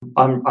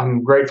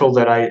I'm grateful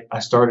that I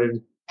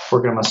started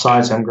working on my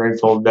science. I'm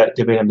grateful that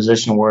to be in a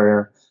position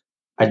where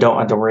I don't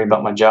have to worry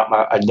about my job,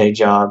 a day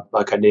job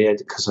like I did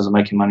because I was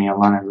making money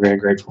online. I'm very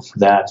grateful for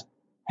that.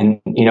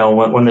 And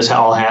when this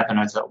all happened,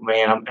 I thought,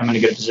 man, I'm in a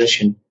good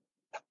position.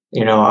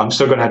 I'm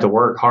still going to have to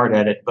work hard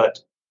at it, but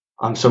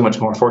I'm so much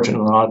more fortunate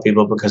than a lot of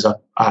people because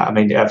I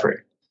made the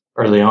effort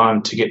early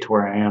on to get to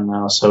where I am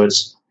now. So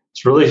it's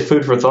really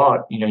food for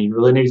thought. You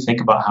really need to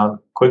think about how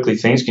quickly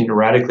things can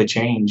radically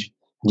change.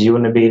 Do you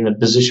want to be in a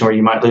position where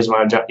you might lose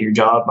your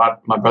job?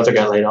 My brother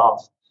got laid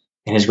off,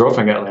 and his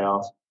girlfriend got laid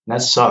off, and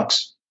that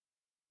sucks.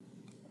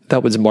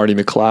 That was Marty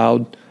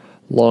McLeod,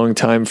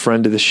 longtime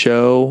friend of the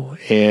show,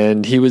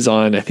 and he was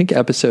on, I think,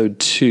 episode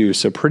 2,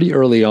 so pretty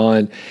early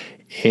on.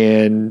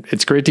 And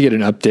it's great to get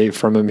an update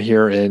from him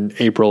here in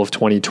April of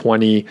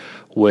 2020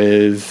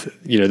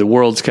 with, the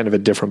world's kind of a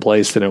different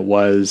place than it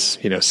was,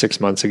 6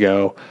 months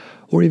ago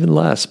or even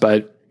less.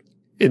 But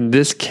in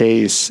this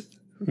case,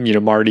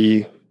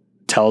 Marty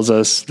tells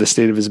us the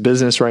state of his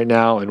business right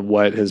now and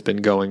what has been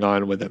going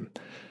on with him.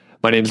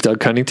 My name is Doug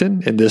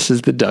Cunnington, and this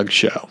is The Doug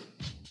Show.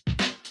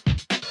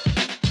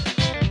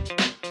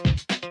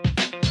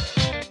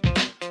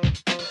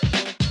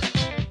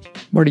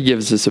 Marty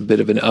gives us a bit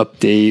of an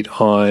update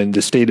on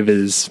the state of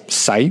his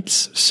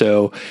sites.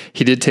 So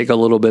he did take a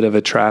little bit of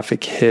a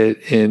traffic hit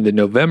in the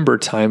November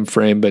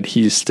timeframe, but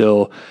he's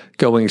still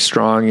going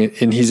strong,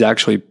 and he's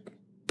actually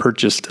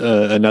purchased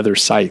another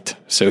site.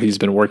 So he's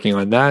been working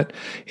on that,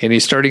 and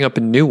he's starting up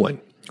a new one.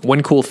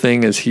 One cool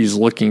thing is he's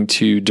looking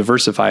to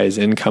diversify his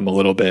income a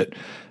little bit.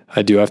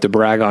 I do have to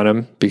brag on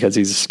him because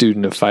he's a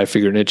student of Five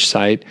Figure Niche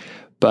Site,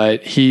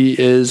 but he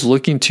is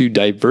looking to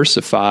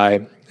diversify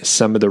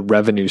some of the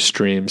revenue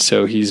streams.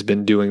 So he's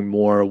been doing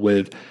more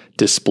with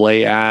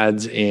display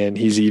ads, and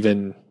he's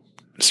even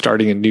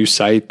starting a new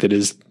site that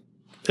is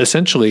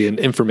essentially an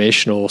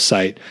informational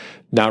site,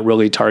 not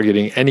really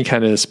targeting any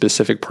kind of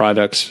specific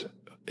products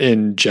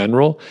in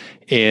general.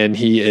 And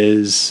he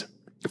is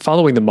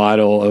following the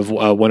model of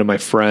one of my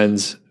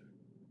friends,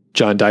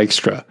 John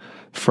Dykstra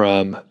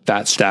from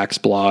Fat Stacks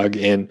blog.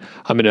 And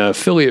I'm an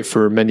affiliate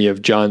for many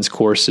of John's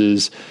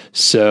courses.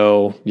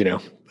 So,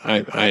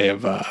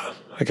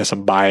 I guess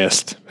I'm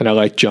biased, and I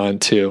like John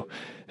too.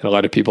 And a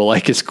lot of people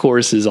like his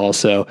courses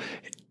also.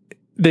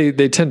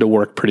 They tend to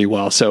work pretty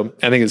well. So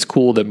I think it's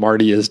cool that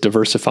Marty is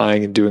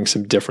diversifying and doing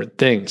some different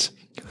things.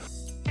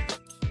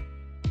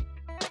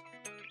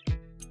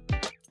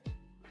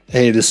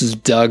 Hey, this is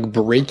Doug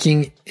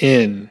breaking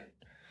in.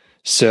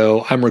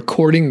 So I'm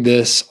recording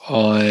this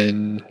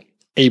on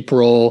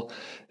April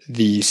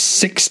the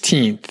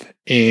 16th,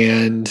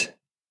 and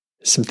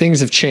some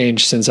things have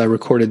changed since I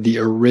recorded the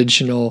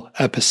original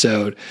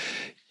episode.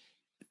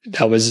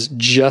 That was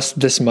just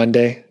this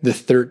Monday, the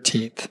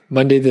 13th.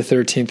 Monday the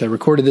 13th, I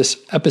recorded this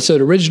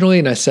episode originally,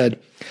 and I said,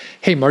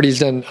 hey, Marty's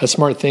done a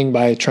smart thing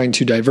by trying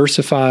to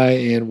diversify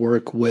and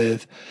work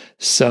with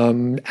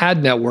some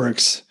ad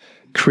networks,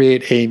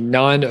 create a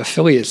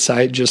non-affiliate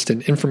site, just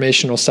an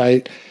informational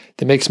site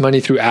that makes money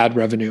through ad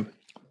revenue.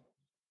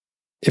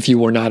 If you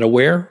were not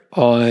aware,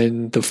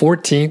 on the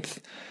 14th,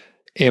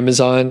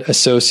 Amazon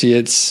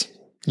Associates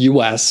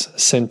US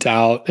sent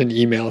out an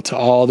email to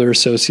all their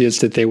associates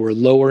that they were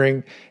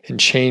lowering and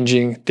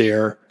changing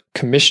their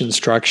commission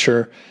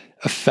structure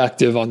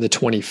effective on the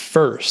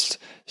 21st.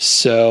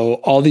 So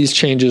all these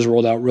changes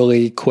rolled out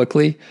really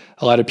quickly.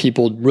 A lot of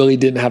people really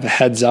didn't have a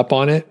heads up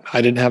on it.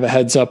 I didn't have a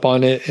heads up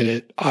on it, and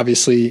it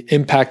obviously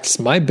impacts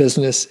my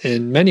business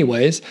in many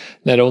ways.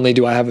 Not only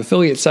do I have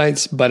affiliate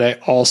sites, but I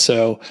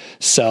also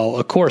sell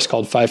a course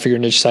called Five Figure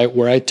Niche Site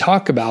where I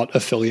talk about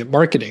affiliate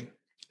marketing.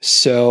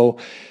 So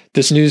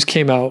this news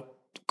came out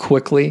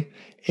quickly,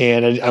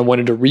 and I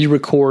wanted to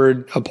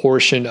re-record a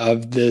portion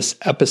of this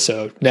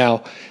episode.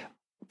 Now,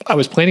 I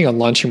was planning on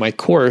launching my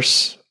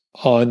course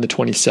on the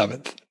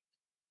 27th.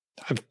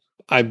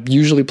 I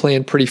usually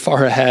plan pretty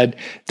far ahead.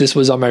 This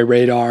was on my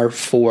radar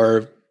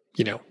for,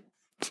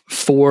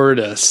 4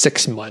 to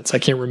 6 months. I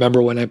can't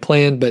remember when I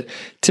planned, but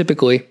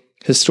typically,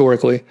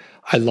 historically,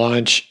 I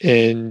launch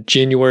in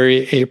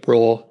January,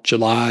 April,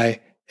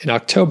 July, and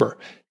October,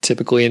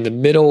 typically in the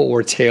middle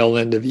or tail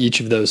end of each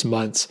of those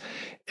months.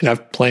 And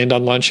I've planned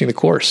on launching the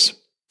course.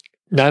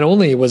 Not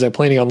only was I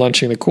planning on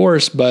launching the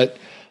course, but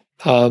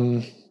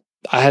I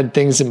had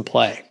things in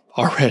play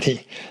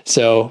already.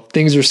 So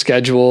things are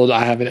scheduled.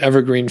 I have an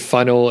evergreen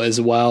funnel as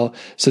well.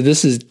 So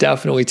this is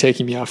definitely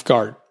taking me off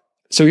guard.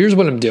 So here's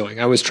what I'm doing.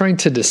 I was trying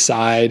to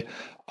decide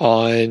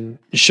on,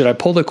 should I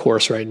pull the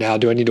course right now?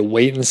 Do I need to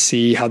wait and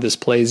see how this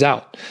plays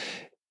out?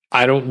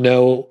 I don't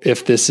know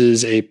if this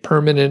is a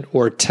permanent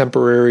or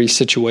temporary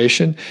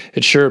situation.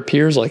 It sure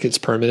appears like it's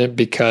permanent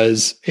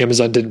because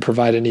Amazon didn't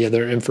provide any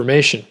other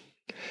information.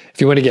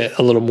 If you want to get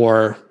a little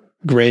more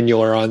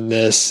granular on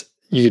this,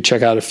 you could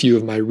check out a few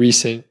of my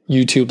recent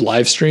YouTube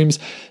live streams,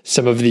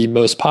 some of the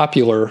most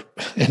popular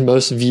and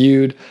most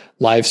viewed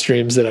live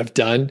streams that I've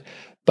done.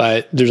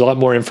 But there's a lot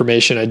more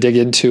information. I dig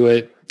into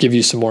it, give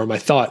you some more of my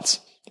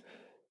thoughts.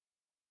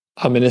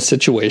 I'm in a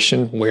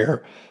situation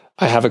where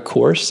I have a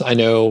course. I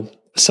know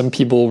some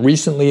people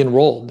recently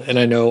enrolled, and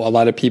I know a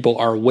lot of people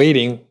are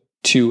waiting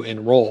to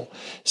enroll.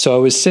 So I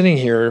was sitting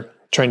here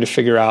trying to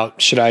figure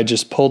out, should I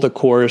just pull the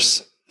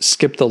course,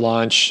 skip the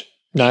launch,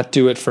 not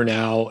do it for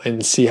now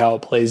and see how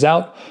it plays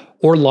out,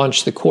 or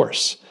launch the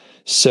course?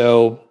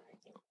 So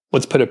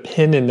let's put a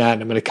pin in that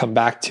and I'm going to come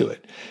back to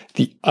it.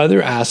 The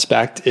other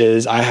aspect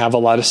is I have a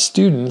lot of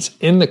students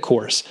in the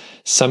course.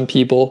 Some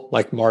people,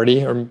 like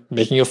Marty, are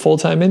making a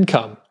full-time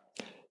income.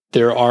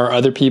 There are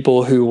other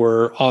people who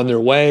were on their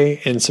way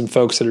and some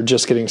folks that are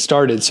just getting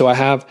started. So I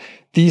have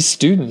these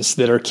students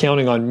that are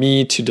counting on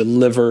me to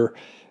deliver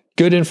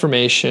good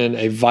information,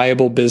 a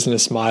viable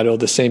business model,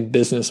 the same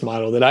business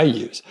model that I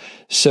use.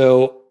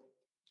 So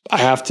I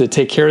have to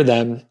take care of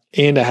them,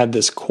 and I had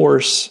this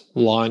course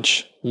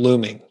launch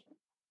looming.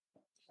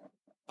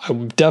 I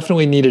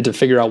definitely needed to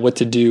figure out what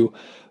to do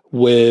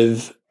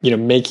with,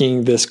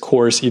 making this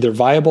course either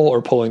viable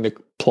or pulling the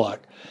plug.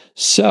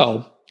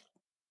 So,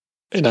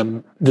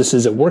 and this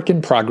is a work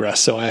in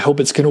progress, so I hope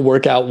it's going to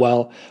work out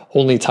well.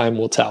 Only time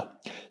will tell.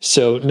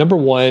 So, number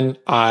one,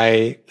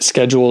 I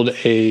scheduled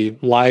a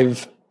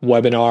live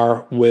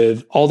webinar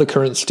with all the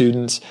current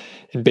students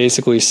and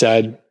basically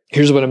said,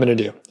 here's what I'm going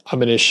to do. I'm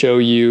going to show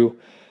you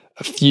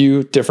a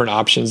few different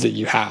options that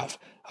you have.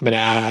 I'm going to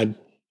add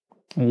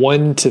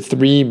 1 to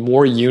 3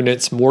 more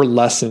units, more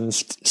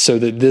lessons, so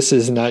that this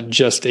is not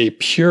just a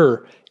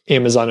pure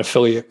Amazon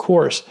affiliate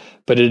course,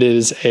 but it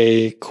is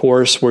a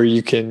course where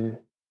you can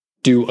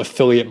do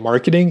affiliate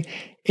marketing.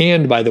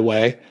 And by the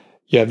way,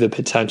 you have the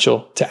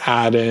potential to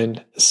add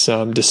in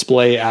some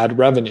display ad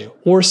revenue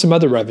or some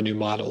other revenue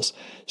models.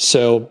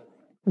 So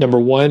number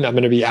one, I'm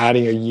going to be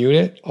adding a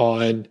unit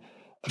on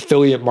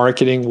affiliate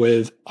marketing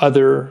with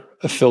other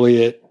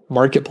affiliate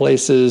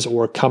marketplaces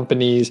or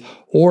companies,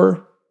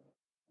 or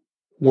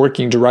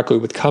working directly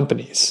with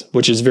companies,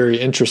 which is very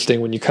interesting.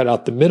 When you cut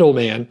out the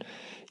middleman,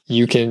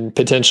 you can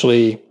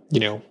potentially,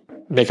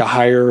 make a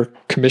higher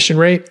commission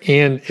rate,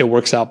 and it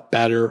works out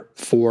better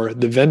for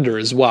the vendor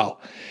as well.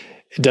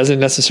 It doesn't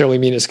necessarily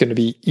mean it's going to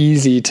be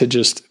easy to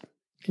just,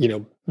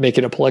 make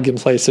it a plug and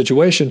play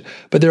situation,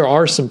 but there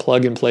are some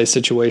plug and play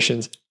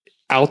situations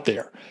out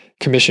there.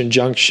 Commission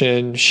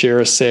Junction, Share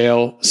a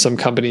Sale. Some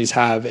companies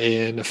have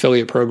an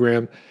affiliate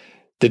program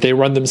that they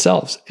run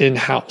themselves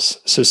in-house.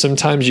 So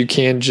sometimes you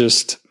can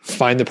just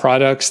find the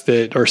products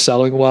that are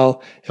selling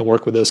well and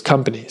work with those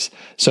companies.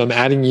 So I'm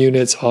adding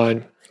units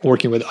on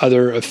working with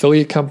other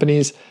affiliate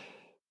companies,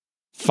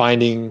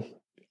 finding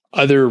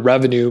other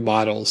revenue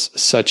models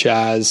such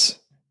as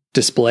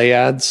display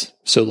ads,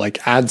 so like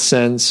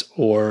AdSense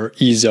or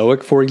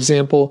Ezoic, for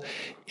example.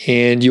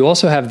 And you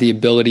also have the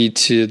ability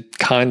to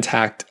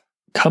contact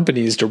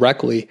companies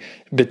directly,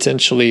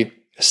 potentially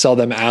sell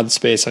them ad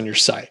space on your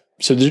site.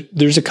 So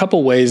there's a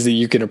couple ways that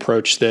you can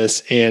approach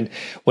this. And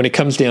when it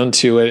comes down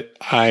to it,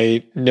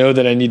 I know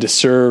that I need to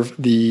serve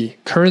the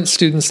current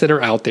students that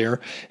are out there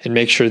and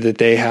make sure that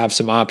they have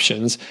some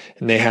options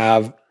and they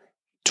have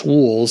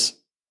tools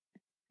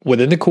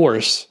within the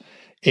course.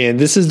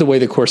 And this is the way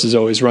the course is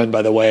always run,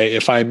 by the way.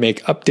 If I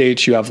make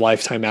updates, you have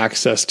lifetime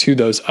access to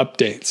those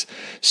updates.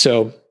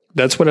 So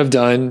that's what I've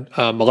done.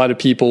 A lot of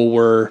people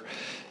were,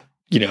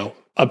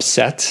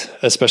 upset,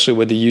 especially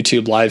with the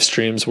YouTube live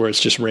streams where it's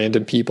just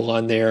random people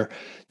on there.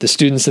 The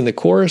students in the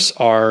course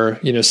are,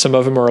 some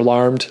of them are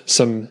alarmed.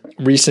 Some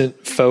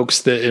recent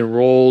folks that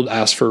enrolled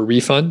asked for a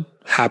refund.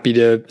 Happy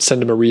to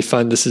send them a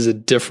refund. This is a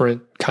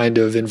different kind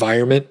of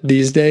environment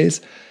these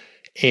days.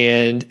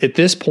 And at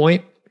this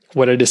point,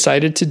 what I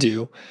decided to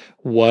do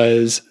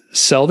was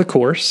sell the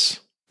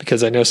course,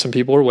 because I know some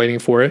people are waiting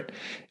for it,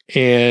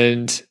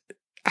 and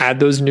add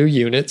those new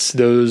units.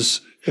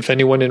 If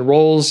anyone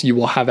enrolls, you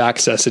will have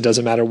access. It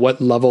doesn't matter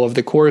what level of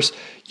the course,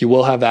 you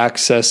will have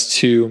access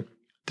to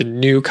the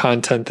new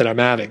content that I'm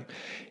adding.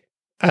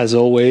 As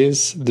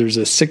always, there's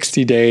a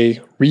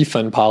 60-day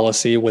refund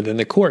policy within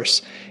the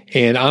course.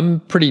 And I'm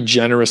pretty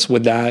generous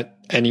with that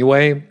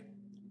anyway,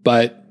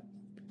 but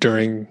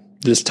during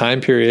this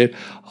time period,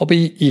 I'll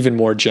be even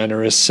more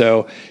generous.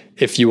 So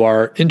if you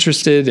are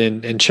interested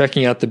in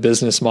checking out the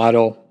business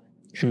model,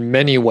 in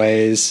many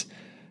ways,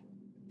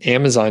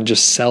 Amazon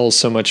just sells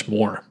so much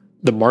more.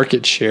 The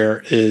market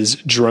share is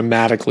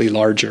dramatically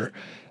larger.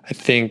 I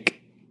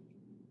think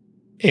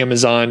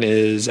Amazon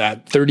is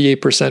at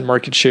 38%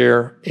 market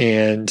share,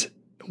 and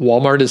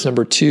Walmart is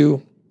number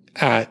 2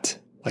 at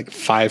like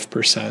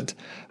 5%.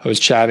 I was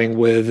chatting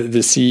with the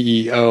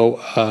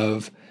CEO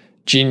of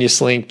Genius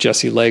Link,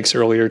 Jesse Lakes,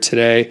 earlier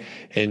today,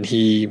 and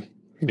he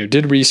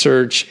did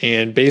research,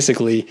 and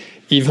basically,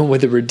 even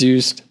with the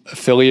reduced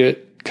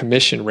affiliate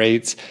commission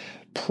rates,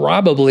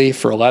 probably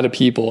for a lot of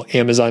people,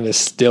 Amazon is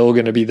still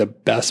going to be the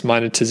best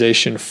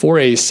monetization for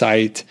a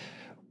site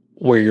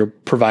where you're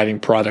providing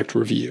product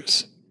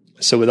reviews.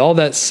 So with all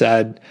that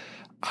said,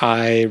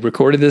 I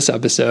recorded this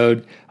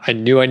episode. I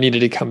knew I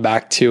needed to come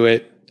back to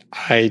it.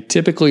 I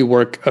typically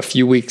work a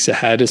few weeks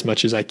ahead as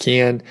much as I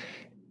can.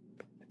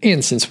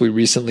 And since we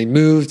recently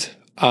moved,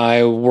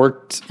 I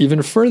worked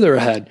even further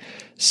ahead.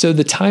 So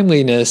the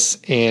timeliness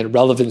and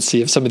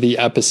relevancy of some of the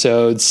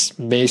episodes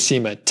may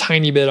seem a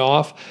tiny bit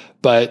off,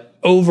 But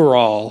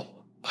overall,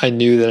 I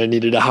knew that I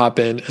needed to hop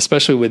in,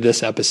 especially with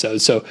this episode.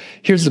 So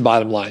here's the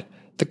bottom line.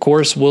 The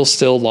course will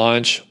still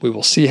launch. We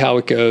will see how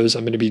it goes.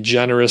 I'm going to be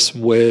generous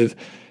with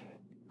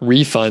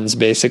refunds,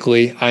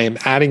 basically. I am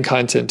adding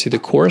content to the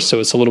course, so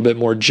it's a little bit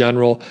more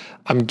general.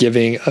 I'm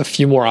giving a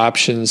few more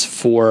options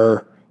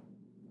for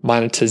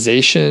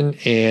monetization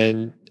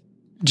and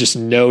just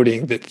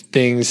noting that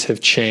things have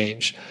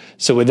changed.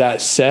 So with that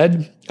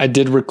said, I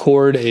did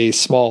record a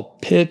small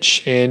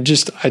pitch and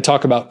I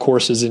talk about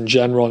courses in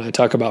general and I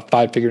talk about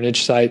 5-Figure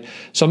Niche Site.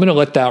 So I'm going to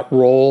let that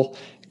roll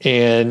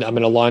and I'm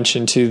going to launch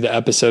into the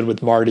episode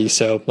with Marty.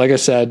 So like I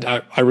said,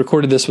 I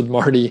recorded this with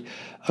Marty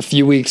a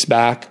few weeks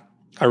back.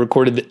 I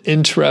recorded the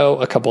intro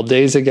a couple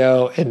days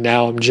ago and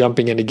now I'm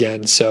jumping in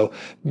again. So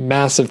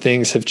massive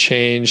things have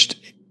changed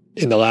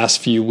in the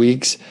last few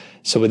weeks.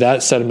 So with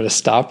that said, I'm going to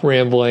stop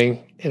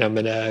rambling and I'm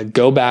going to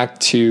go back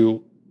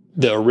to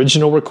the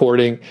original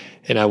recording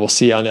and I will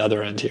see you on the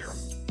other end here.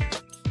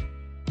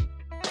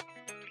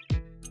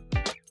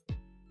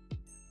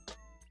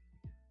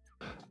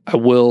 I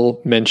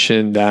will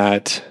mention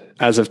that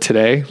as of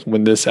today,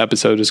 when this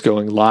episode is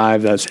going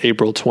live, that's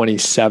April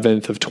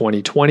 27th of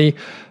 2020,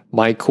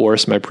 my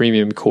course, my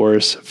premium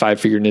course,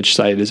 5-Figure Niche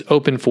Site, is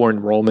open for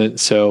enrollment.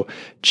 So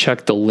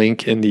check the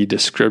link in the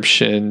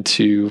description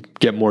to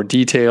get more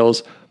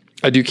details.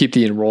 I do keep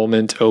the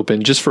enrollment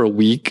open just for a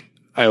week.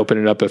 I open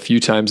it up a few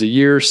times a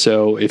year.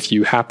 So if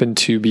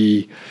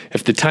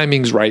the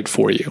timing's right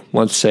for you,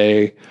 let's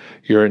say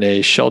you're in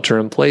a shelter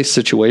in place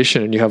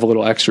situation and you have a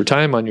little extra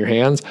time on your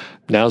hands,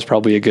 now's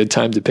probably a good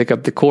time to pick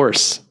up the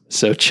course.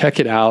 So check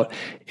it out.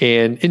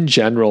 And in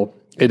general,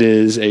 it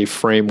is a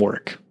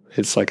framework.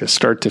 It's like a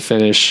start to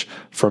finish,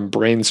 from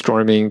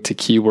brainstorming to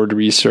keyword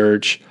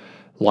research,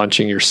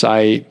 launching your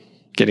site,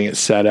 getting it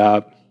set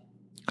up,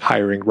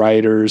 hiring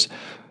writers,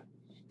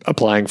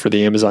 applying for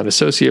the Amazon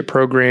Associate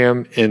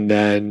Program, and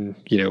then,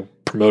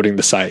 promoting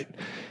the site.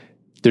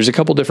 There's a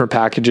couple different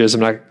packages.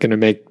 I'm not going to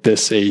make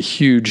this a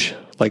huge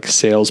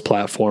sales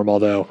platform,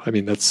 although,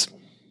 that's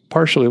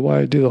partially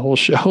why I do the whole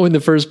show in the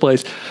first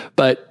place.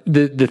 But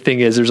the thing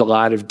is, there's a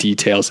lot of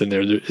details in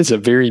there. It's a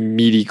very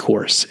meaty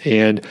course.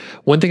 And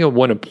one thing I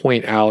want to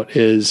point out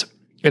is,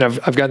 and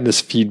I've gotten this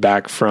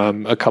feedback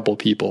from a couple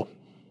people.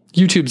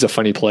 YouTube's a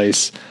funny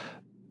place.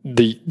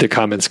 The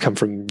comments come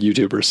from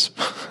YouTubers.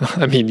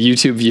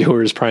 YouTube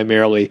viewers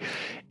primarily.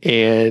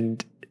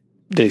 And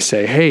they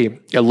say, hey,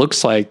 it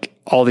looks like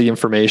all the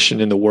information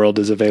in the world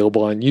is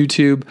available on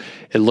YouTube.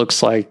 It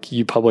looks like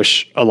you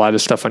publish a lot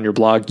of stuff on your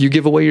blog. You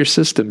give away your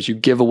systems. You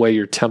give away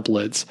your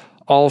templates,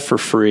 all for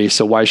free.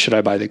 So why should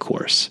I buy the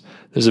course?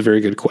 There's a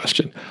very good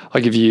question.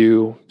 I'll give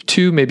you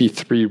 2, maybe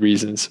 3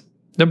 reasons.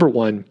 Number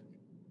 1,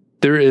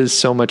 there is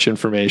so much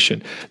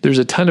information. There's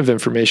a ton of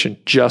information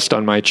just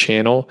on my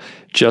channel,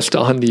 just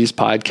on these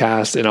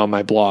podcasts and on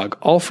my blog,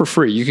 all for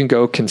free. You can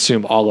go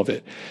consume all of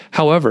it.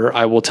 However,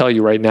 I will tell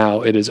you right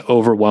now, it is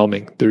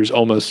overwhelming. There's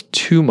almost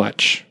too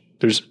much.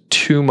 There's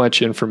too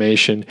much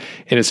information,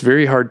 and it's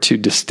very hard to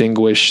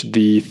distinguish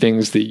the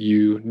things that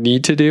you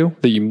need to do,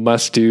 that you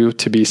must do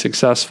to be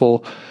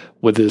successful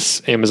with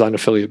this Amazon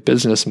affiliate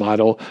business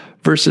model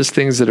versus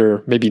things that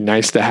are maybe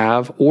nice to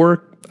have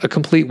or a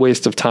complete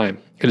waste of time.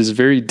 It is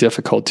very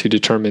difficult to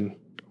determine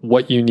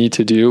what you need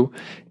to do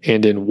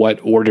and in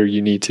what order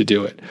you need to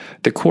do it.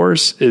 The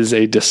course is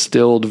a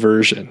distilled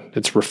version.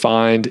 It's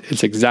refined.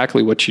 It's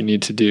exactly what you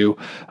need to do.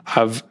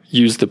 I've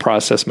used the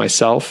process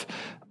myself.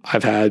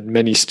 I've had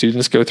many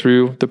students go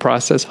through the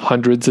process,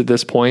 hundreds at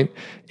this point,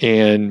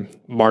 and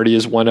Marty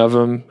is one of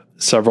them.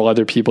 Several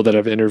other people that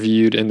I've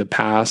interviewed in the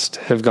past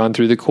have gone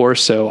through the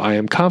course. So I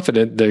am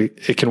confident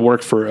that it can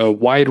work for a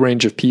wide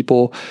range of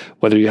people,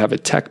 whether you have a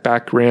tech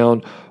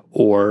background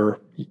or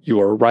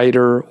you're a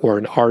writer or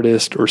an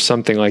artist or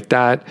something like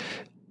that.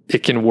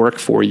 It can work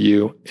for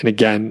you. And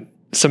again,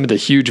 some of the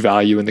huge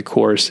value in the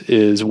course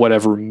is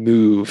whatever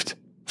moved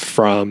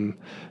from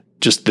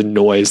just the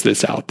noise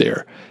that's out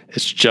there.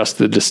 It's just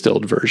the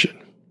distilled version.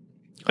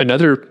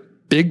 Another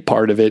big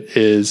part of it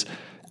is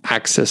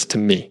access to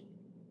me.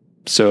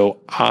 So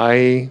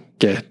I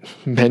get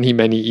many,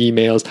 many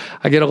emails.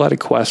 I get a lot of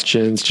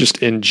questions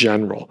just in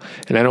general,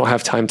 and I don't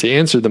have time to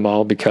answer them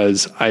all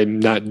because I'm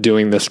not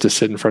doing this to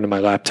sit in front of my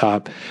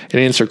laptop and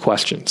answer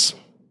questions.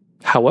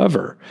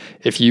 However,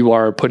 if you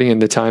are putting in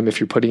the time, if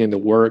you're putting in the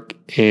work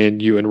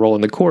and you enroll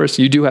in the course,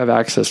 you do have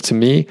access to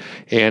me,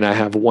 and I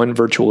have one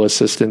virtual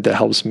assistant that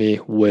helps me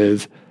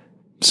with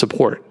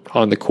support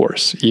on the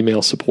course,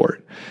 email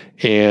support.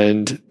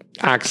 And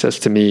access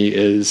to me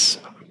is,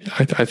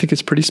 I think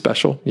it's pretty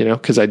special,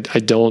 because I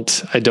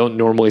don't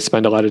normally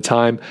spend a lot of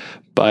time,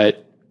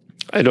 but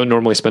I don't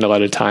normally spend a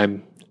lot of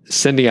time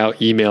sending out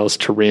emails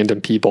to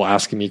random people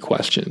asking me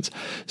questions.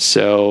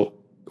 So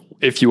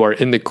if you are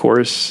in the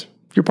course,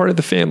 you're part of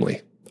the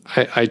family.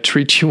 I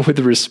treat you with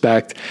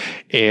respect,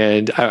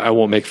 and I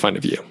won't make fun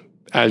of you.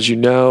 As you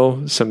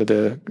know, some of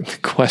the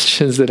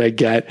questions that I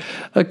get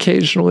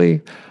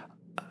occasionally,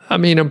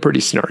 I'm pretty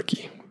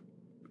snarky,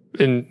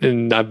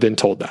 and I've been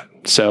told that.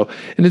 So,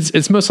 and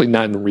it's mostly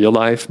not in real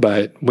life,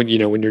 but when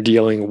you're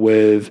dealing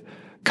with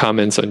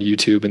comments on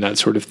YouTube and that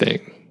sort of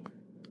thing.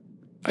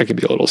 I can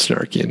be a little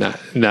snarky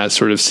in that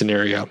sort of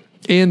scenario.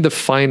 And the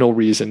final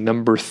reason,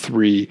 number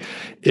 3,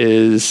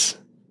 is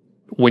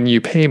when you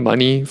pay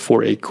money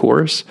for a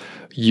course,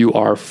 you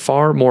are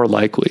far more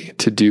likely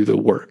to do the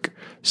work.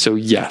 So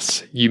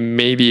yes, you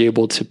may be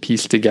able to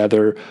piece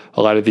together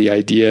a lot of the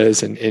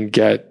ideas and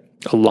get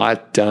a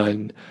lot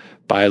done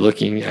by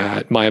looking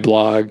at my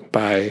blog,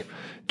 by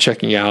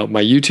checking out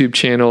my YouTube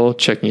channel,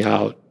 checking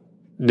out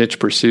Niche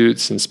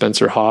Pursuits and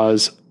Spencer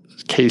Hawes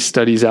case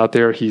studies out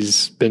there.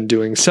 He's been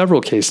doing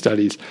several case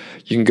studies.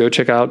 You can go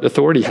check out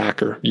Authority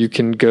Hacker. You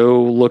can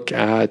go look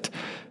at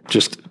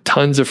just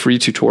tons of free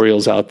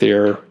tutorials out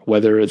there,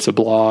 whether it's a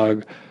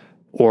blog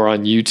or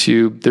on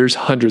YouTube. There's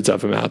hundreds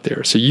of them out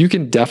there. So you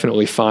can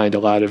definitely find a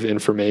lot of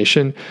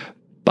information,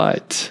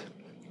 but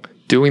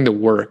doing the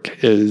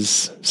work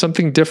is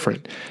something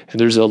different. And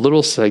there's a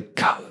little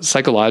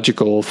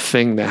psychological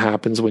thing that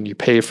happens when you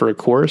pay for a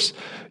course.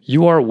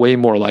 You are way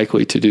more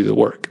likely to do the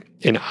work.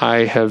 And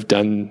I have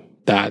done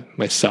that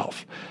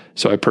myself.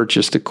 So I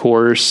purchased a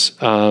course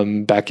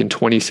back in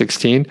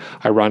 2016.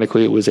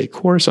 Ironically, it was a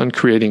course on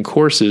creating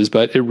courses,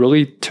 but it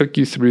really took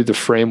you through the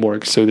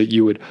framework so that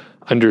you would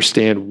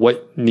understand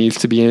what needs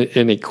to be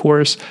in a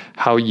course,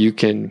 how you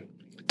can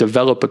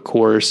develop a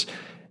course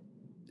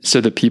so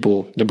that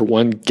people, number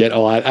one, get a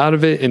lot out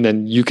of it, and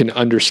then you can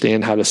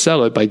understand how to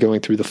sell it by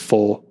going through the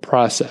full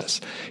process.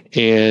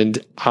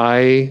 And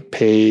I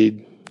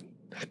paid,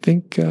 I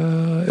think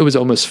it was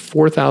almost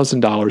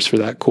 $4,000 for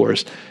that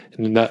course.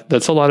 And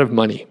that's a lot of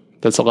money.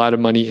 That's a lot of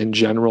money in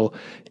general.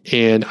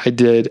 And I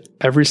did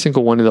every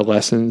single one of the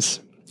lessons.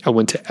 I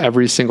went to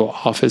every single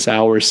office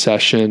hours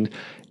session,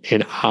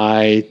 and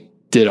I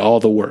did all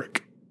the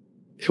work.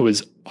 It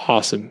was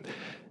awesome.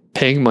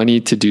 Paying money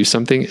to do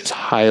something is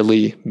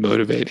highly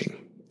motivating.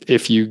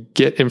 If you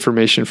get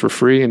information for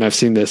free, and I've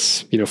seen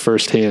this,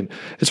 firsthand,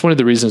 it's one of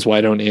the reasons why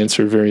I don't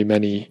answer very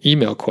many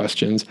email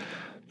questions.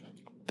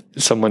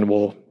 Someone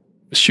will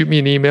shoot me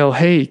an email.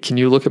 Hey, can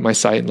you look at my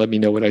site and let me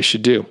know what I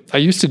should do? I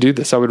used to do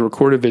this. I would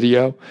record a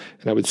video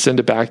and I would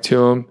send it back to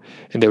them,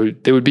 and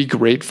they would be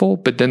grateful,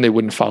 but then they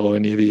wouldn't follow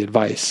any of the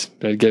advice.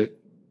 And I'd get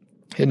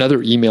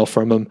another email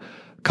from them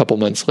a couple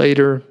months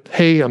later.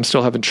 Hey, I'm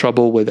still having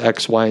trouble with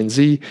X, Y, and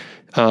Z.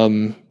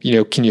 Can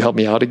you help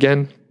me out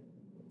again?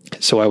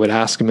 So I would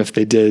ask them if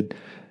they did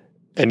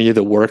any of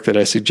the work that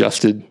I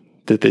suggested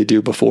that they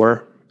do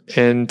before.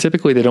 And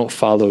typically they don't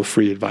follow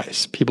free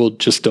advice. People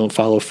just don't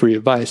follow free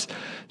advice.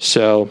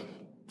 So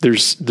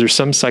there's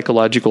some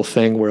psychological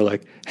thing where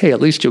like, hey,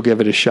 at least you'll give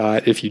it a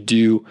shot if you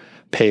do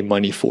pay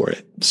money for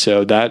it.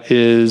 So that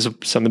is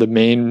some of the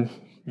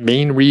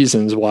main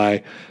reasons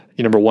why,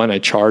 number one, I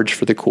charge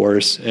for the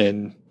course,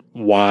 and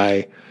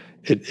why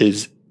it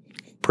is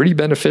pretty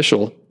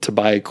beneficial to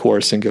buy a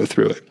course and go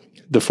through it.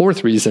 The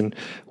fourth reason,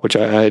 which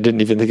I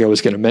didn't even think I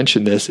was going to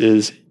mention this,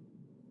 is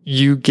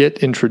you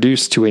get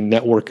introduced to a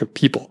network of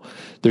people.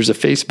 There's a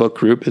Facebook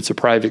group. It's a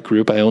private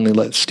group. I only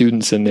let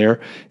students in there,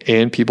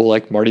 and people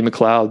like Marty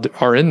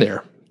McLeod are in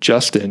there.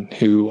 Justin,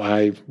 who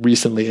I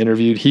recently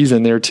interviewed, he's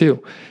in there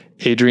too.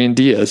 Adrian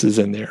Diaz is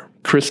in there.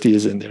 Christy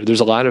is in there. There's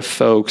a lot of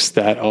folks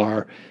that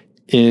are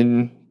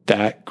in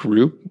that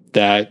group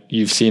that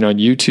you've seen on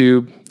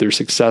YouTube. They're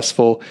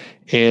successful.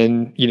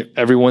 And,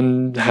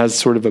 everyone has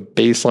sort of a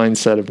baseline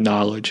set of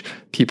knowledge.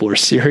 People are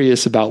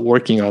serious about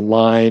working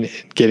online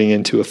and getting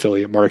into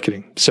affiliate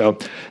marketing. So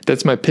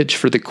that's my pitch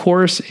for the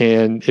course.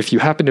 And if you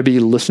happen to be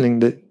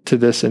listening to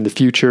this in the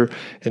future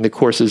and the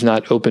course is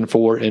not open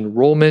for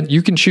enrollment,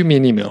 you can shoot me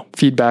an email,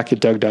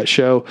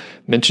 feedback@doug.show,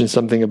 mention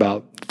something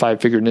about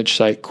 5-Figure Niche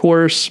Site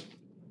course,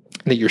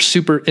 that you're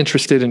super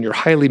interested and you're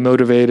highly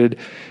motivated.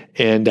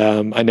 And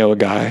I know a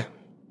guy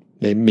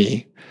named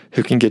me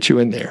who can get you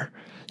in there.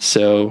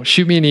 So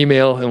shoot me an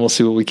email and we'll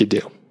see what we could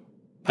do.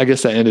 I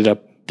guess that ended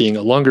up being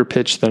a longer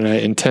pitch than I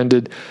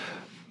intended,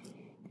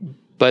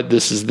 but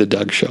this is the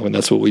Doug Show and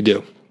that's what we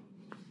do.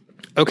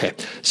 Okay,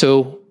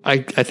 so I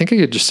think I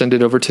could just send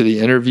it over to the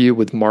interview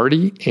with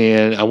Marty,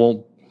 and I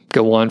won't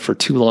go on for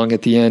too long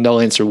at the end. I'll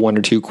answer one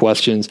or two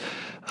questions,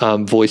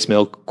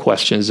 voicemail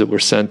questions that were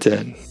sent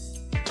in.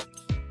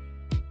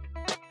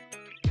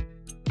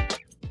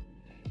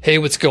 Hey,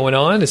 what's going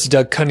on? It's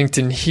Doug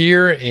Cunnington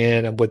here,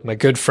 and I'm with my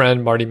good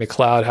friend, Marty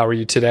McLeod. How are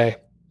you today?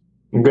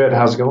 I'm good.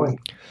 How's it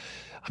going?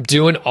 I'm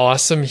doing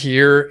awesome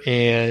here,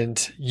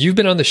 and you've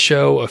been on the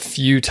show a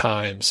few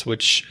times,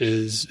 which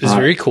is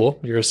very cool.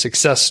 You're a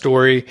success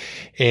story,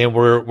 and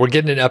we're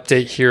getting an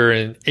update here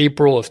in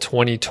April of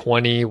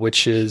 2020,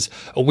 which is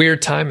a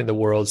weird time in the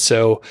world.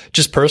 So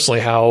just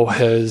personally, how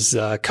has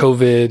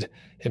COVID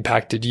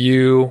impacted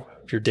you,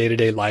 your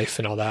day-to-day life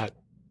and all that?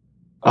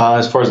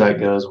 As far as that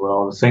goes,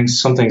 well,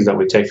 some things that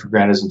we take for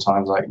granted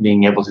sometimes, like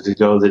being able to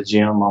go to the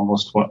gym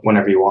almost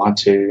whenever you want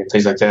to, and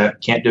things like that.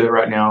 Can't do it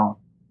right now.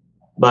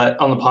 But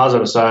on the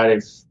positive side,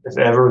 if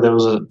ever there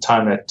was a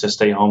time to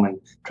stay home and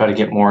try to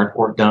get more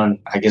work done,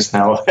 I guess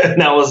now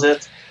is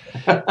it.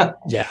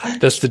 Yeah,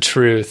 that's the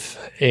truth.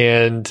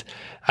 And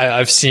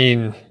I've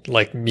seen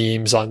like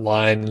memes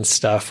online and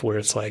stuff where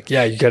it's like,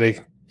 yeah, you got to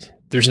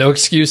there's no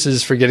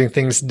excuses for getting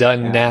things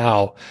done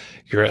now.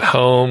 You're at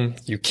home.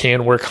 You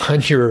can work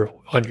on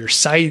your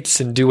sites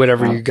and do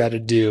whatever you got to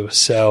do.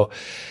 So,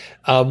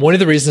 one of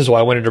the reasons why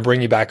I wanted to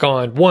bring you back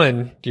on,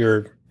 one,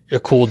 you're a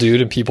cool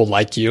dude and people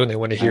like you and they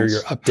want to hear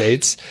your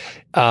updates.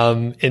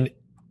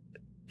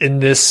 In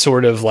this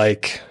sort of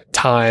like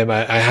time,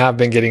 I have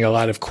been getting a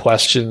lot of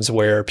questions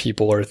where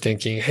people are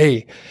thinking,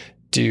 hey,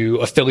 do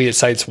affiliate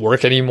sites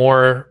work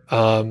anymore?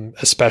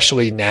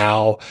 Especially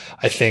now,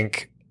 I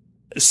think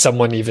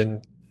someone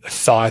even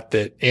thought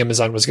that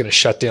Amazon was going to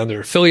shut down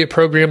their affiliate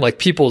program. Like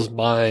people's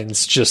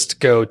minds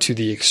just go to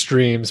the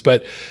extremes,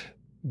 but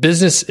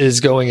business is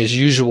going as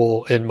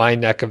usual in my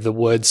neck of the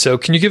woods. So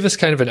can you give us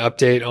kind of an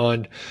update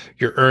on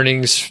your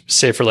earnings,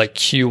 say for like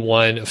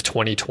Q1 of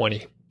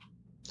 2020?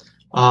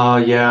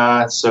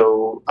 Yeah.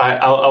 So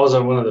I was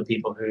on one of the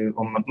people who,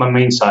 on my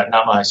main site,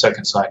 not my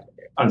second site,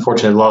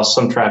 unfortunately lost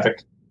some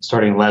traffic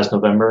starting last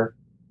November.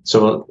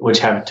 So, which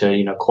happened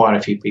to, quite a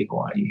few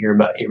people. You hear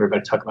about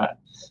everybody talk about it.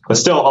 But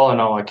still, all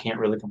in all, I can't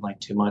really complain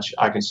too much.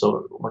 I can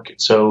still work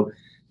it. So,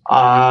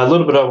 a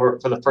little bit over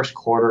for the first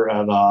quarter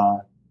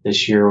of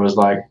this year was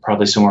like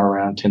probably somewhere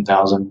around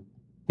 10,000.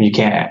 You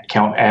can't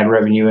count ad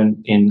revenue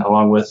in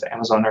along with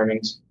Amazon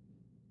earnings.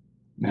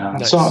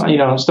 Nice. So,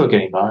 I'm still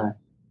getting by.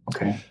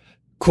 Okay.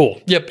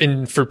 Cool. Yep.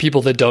 And for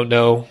people that don't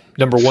know,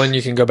 number one,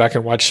 you can go back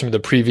and watch some of the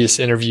previous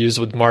interviews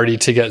with Marty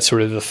to get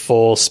sort of the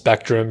full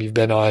spectrum. You've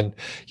been on,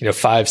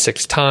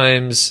 5-6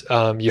 times.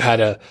 You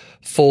had a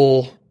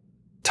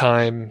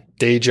full-time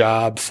day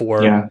job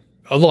for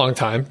a long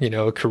time,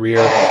 a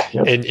career,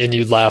 and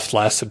you left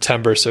last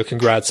September. So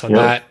congrats on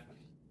that.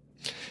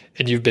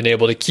 And you've been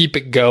able to keep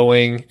it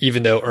going,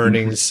 even though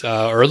earnings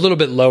are a little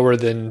bit lower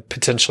than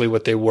potentially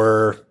what they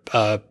were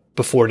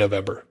before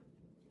November.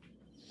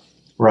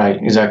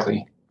 Right.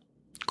 Exactly.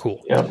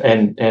 Cool. Yep.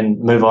 And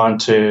move on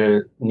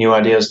to new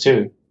ideas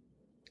too.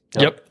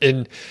 Yep.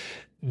 And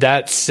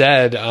that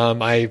said,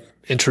 I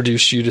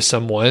introduced you to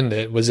someone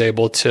that was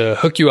able to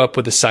hook you up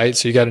with a site.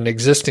 So you got an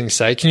existing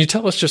site. Can you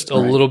tell us just a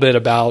little bit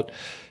about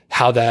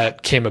how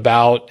that came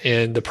about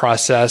and the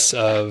process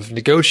of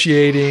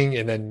negotiating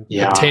and then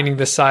obtaining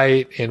the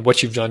site and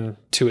what you've done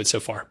to it so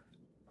far?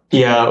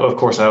 Yeah, of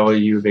course. I owe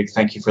you a big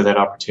thank you for that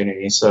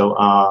opportunity. So,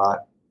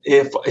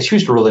 she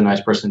was a really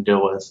nice person to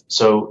deal with.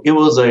 So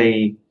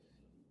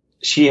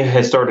she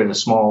had started a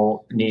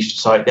small niche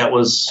site that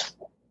was,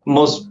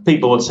 most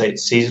people would say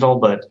it's seasonal,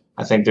 but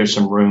I think there's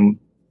some room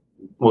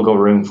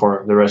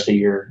for the rest of the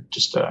year.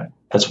 Just,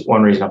 that's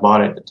one reason I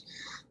bought it. But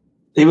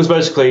it was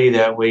basically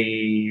that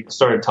we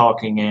started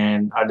talking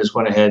and I just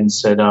went ahead and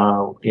said,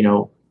 what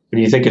do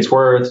you think it's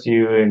worth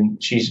you?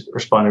 And she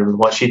responded with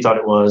what she thought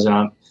it was.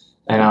 And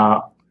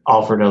I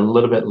offered a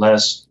little bit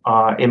less.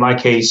 In my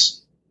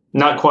case,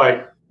 not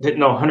quite, didn't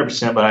know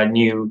 100%, but I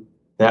knew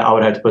that I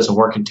would have to put some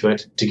work into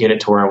it to get it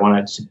to where I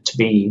wanted it to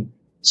be.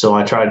 So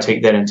I try to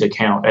take that into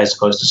account as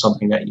opposed to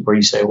something where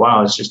you say,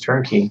 wow, it's just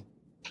turnkey,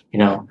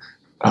 but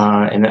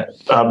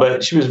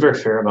she was very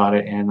fair about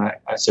it. And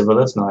I said, well,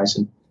 that's nice.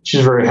 And she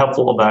was very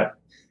helpful about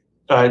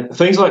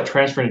things like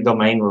transferring a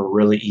domain were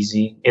really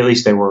easy. At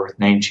least they were with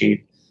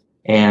Namecheap.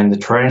 And the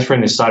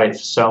transferring the site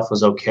itself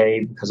was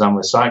okay because I'm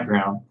with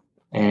SiteGround.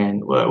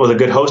 And with a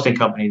good hosting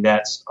company,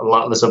 that's a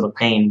lot less of a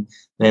pain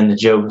than the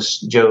Joe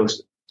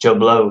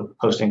Blow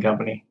hosting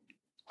company.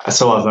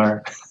 So I've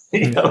learned,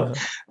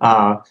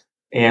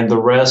 and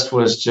the rest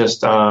was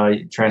just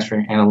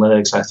transferring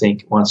analytics. I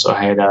think once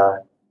I had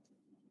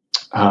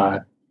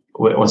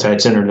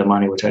entered the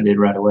money, which I did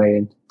right away,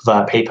 and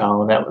via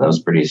PayPal, that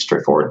was pretty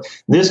straightforward.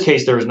 In this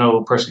case, there was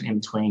no person in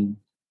between,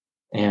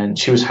 and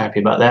she was happy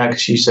about that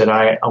because she said,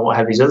 "I won't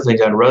have these other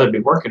things I'd rather be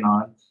working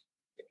on.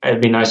 It'd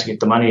be nice to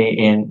get the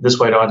money, and this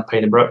way I don't have to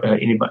pay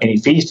any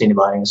fees to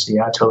anybody." And so,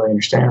 yeah, I totally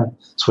understand.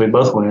 So we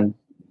both win.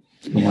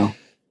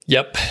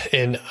 Yep.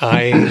 And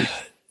I,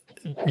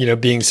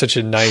 being such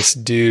a nice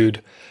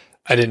dude,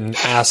 I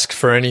didn't ask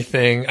for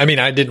anything. I mean,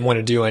 I didn't want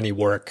to do any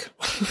work.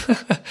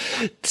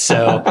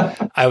 So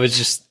I was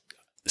just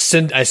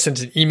I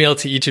sent an email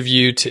to each of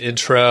you to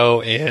intro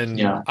and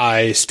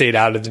I stayed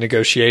out of the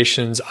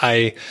negotiations.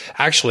 I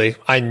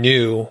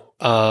knew,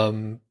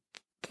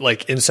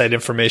 like inside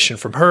information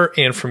from her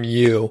and from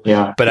you,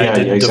 but I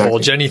didn't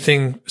divulge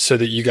anything so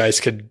that you guys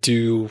could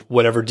do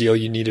whatever deal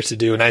you needed to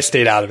do. And I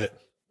stayed out of it.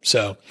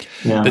 So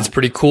that's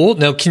pretty cool.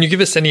 Now, can you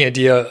give us any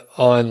idea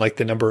on like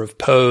the number of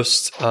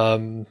posts,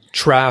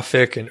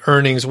 traffic and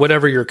earnings,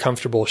 whatever you're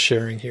comfortable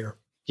sharing here?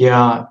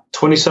 Yeah,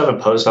 27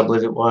 posts, I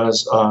believe it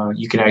was.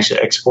 You can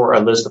actually export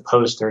a list of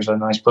posts. There's a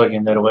nice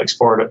plugin that'll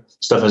export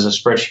stuff as a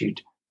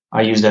spreadsheet.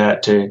 I use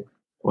that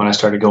when I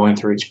started going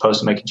through each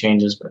post and making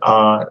changes.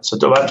 So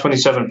about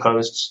 27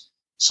 posts.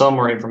 Some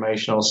were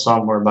informational,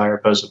 some were buyer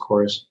posts, of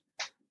course.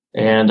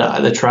 And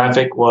the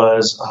traffic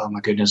was, oh my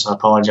goodness, I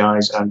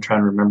apologize. I'm trying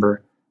to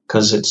remember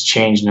because it's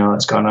changed now.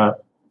 It's gone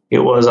up. It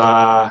was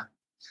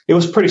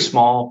pretty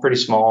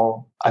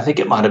small. I think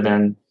it might have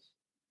been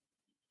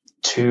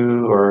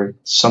 2 or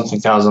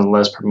something thousand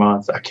less per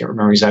month. I can't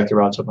remember exactly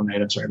right off the top of my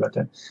head. I'm sorry about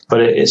that.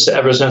 But it's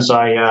ever since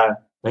I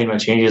made my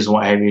changes and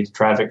what have you, the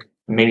traffic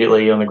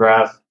immediately on the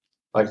graph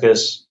like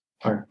this.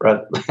 Or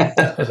rather,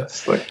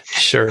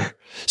 Sure.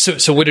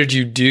 So what did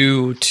you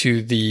do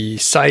to the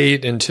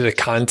site and to the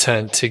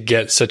content to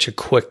get such a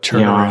quick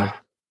turnaround? Yeah,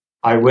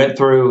 I went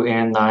through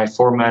and I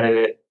formatted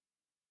it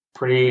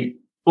pretty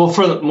well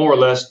for more or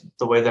less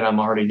the way that I'm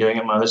already doing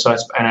it on my other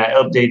sites, and I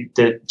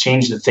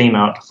changed the theme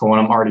out for what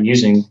I'm already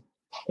using,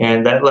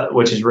 and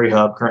which is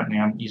Rehub. Currently,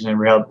 I'm using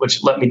Rehub,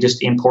 which let me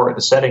just import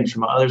the settings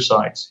from my other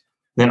sites.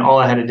 Then all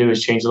I had to do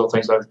is change little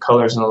things like the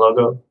colors and the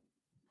logo.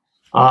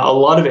 A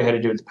lot of it had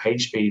to do with the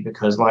page speed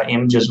because my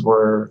images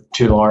were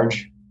too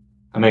large.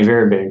 I mean,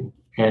 very big,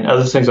 and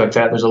other things like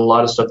that. There's a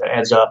lot of stuff that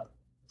adds up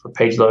for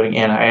page loading,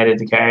 and I added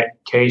the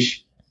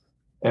cache,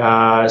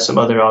 some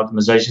other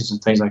optimizations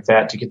and things like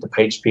that to get the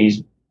page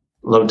speeds,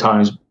 load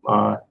times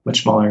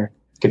much smaller,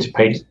 get the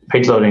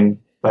page loading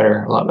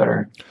better, a lot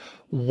better.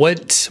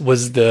 What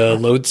was the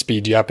load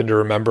speed? Do you happen to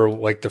remember,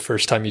 like the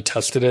first time you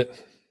tested it?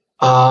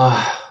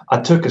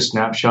 I took a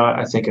snapshot.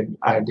 I think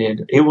I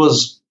did.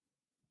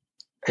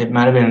 It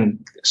might have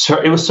been.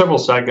 It was several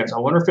seconds. I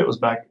wonder if it was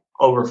back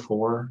over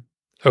 4.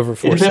 Over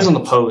 4 It depends seconds.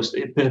 on the post.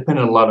 It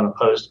depended a lot on the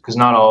post because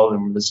not all of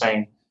them were the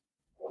same.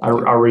 I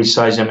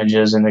resized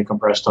images and they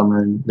compressed them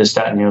and this,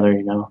 that, and the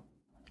other,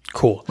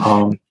 Cool.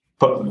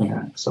 But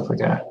yeah, stuff like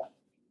that.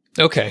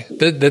 Okay.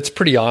 That's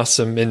pretty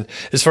awesome. And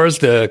as far as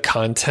the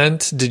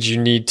content, did you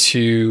need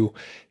to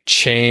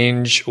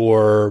change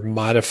or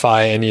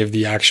modify any of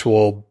the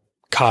actual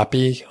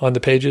copy on the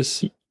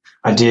pages?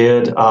 I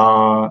did.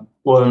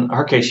 Well, in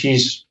her case,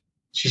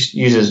 she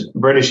uses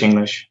British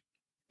English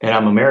and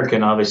I'm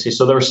American, obviously.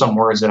 So there were some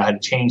words that I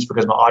had to change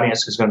because my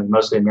audience is going to be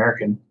mostly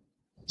American.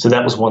 So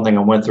that was one thing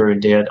I went through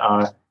and did.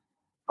 A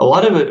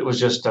lot of it was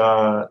just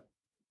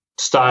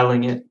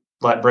styling it,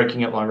 like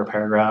breaking up longer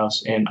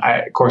paragraphs. And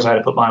of course, I had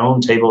to put my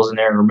own tables in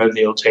there and remove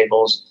the old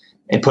tables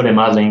and put in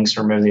my links,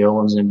 remove the old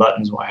ones and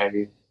buttons, what have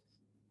you.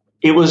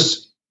 It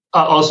was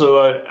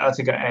also, I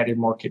think I added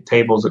more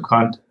tables of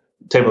content,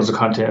 table of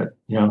contents,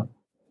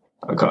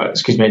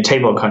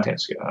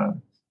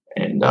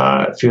 and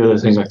a few other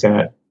things like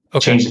that. Okay.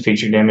 Change the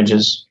featured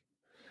images.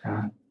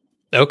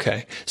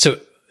 Okay. So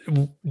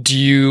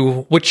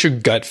what's your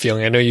gut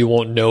feeling? I know you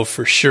won't know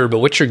for sure, but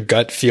what's your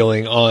gut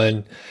feeling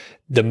on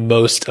the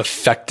most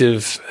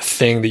effective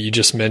thing that you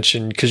just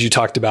mentioned? Because you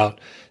talked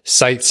about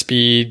site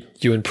speed,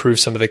 you improved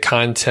some of the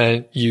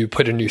content, you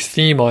put a new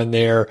theme on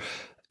there,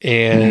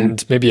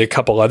 and maybe a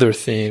couple other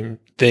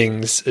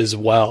things as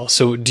well.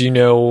 So do you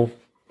know,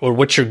 or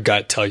what's your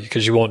gut tell you?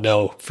 Because you won't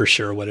know for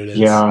sure what it is.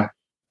 Yeah.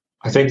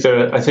 I think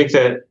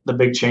that the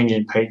big change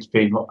in page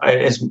speed,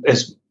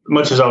 as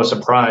much as I was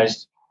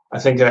surprised, I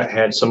think that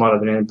had somewhat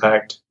of an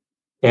impact.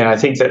 And I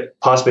think that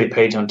possibly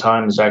page on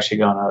time has actually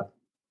gone up.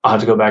 I'll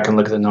have to go back and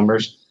look at the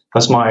numbers.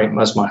 That's my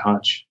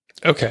hunch.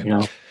 Okay.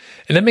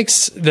 And that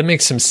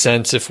makes some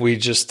sense if we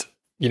just,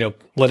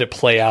 let it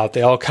play out.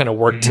 They all kind of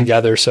work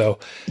together. So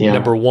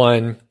number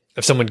one,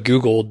 if someone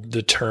Googled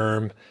the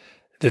term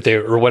that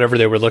or whatever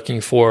they were looking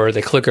for,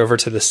 they click over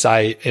to the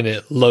site and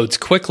it loads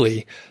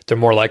quickly, they're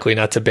more likely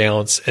not to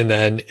bounce. And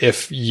then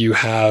if you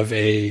have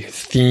a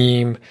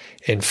theme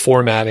and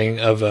formatting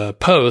of a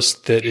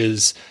post that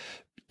is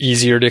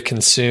easier to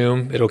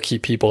consume, it'll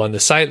keep people on the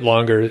site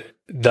longer.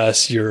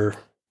 Thus your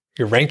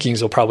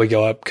rankings will probably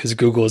go up because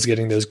Google is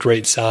getting those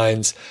great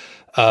signs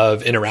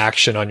of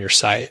interaction on your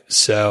site.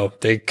 So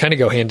they kind of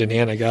go hand in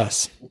hand, I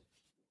guess.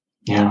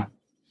 Yeah.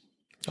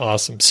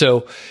 Awesome.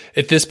 So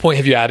at this point,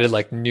 have you added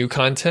like new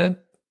content?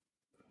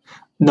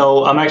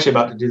 No, I'm actually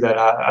about to do that.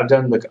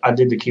 I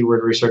did the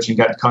keyword research and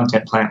got the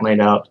content plan laid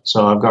out.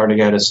 So I've already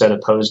got a set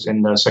of posts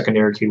and the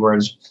secondary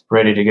keywords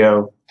ready to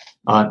go.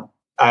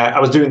 I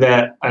was doing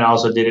that and I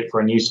also did it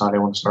for a new site I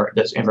want to start.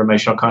 That's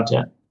informational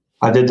content.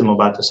 I did them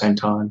about the same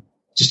time.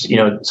 Just,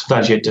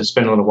 sometimes you have to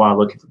spend a little while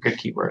looking for good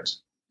keywords.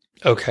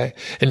 Okay.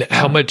 And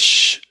how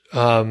much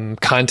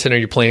content are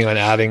you planning on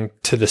adding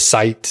to the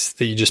site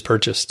that you just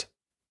purchased?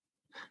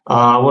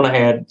 I want to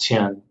add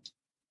 10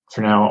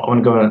 for now. I want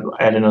to go and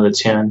add another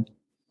 10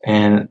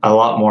 and a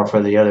lot more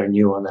for the other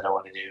new one that I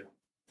want to do.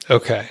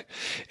 Okay.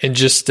 And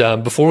just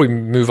before we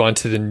move on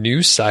to the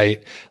new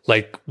site,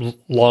 like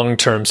long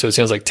term, so it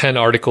sounds like 10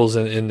 articles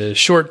in the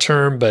short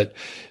term, but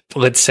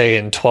let's say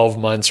in 12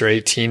 months or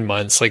 18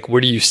 months, like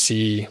where do you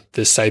see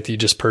this site that you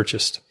just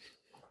purchased?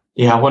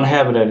 Yeah, I want to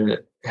have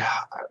it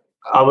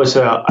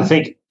I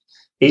think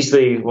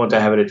easily want to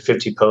have it at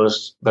 50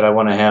 posts, but I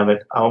want to have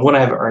it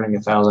earning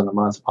 $1,000 a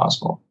month if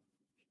possible.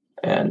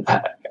 And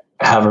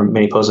however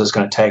many posts it's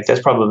going to take,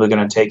 that's probably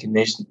going to take in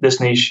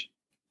this niche.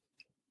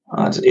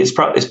 It's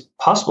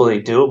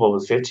possibly doable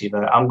with 50,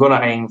 but I'm going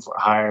to aim for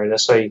higher.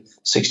 Let's say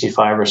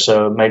 65 or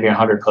so, maybe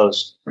 100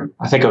 posts.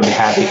 I think I'll be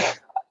happy.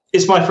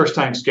 It's my first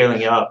time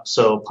scaling up,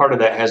 so part of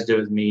that has to do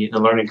with me, the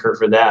learning curve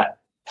for that.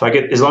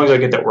 As long as I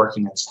get that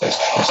working, that's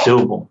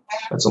doable.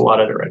 That's a lot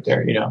of it right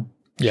there,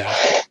 Yeah.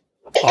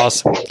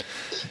 Awesome.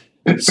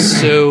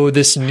 So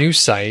this new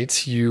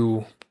site,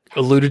 you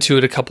alluded to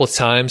it a couple of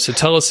times. So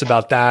tell us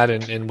about that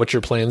and what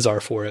your plans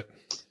are for it.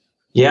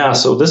 Yeah,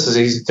 so this is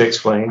easy to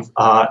explain.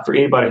 For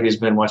anybody who's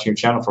been watching your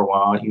channel for a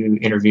while, you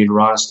interviewed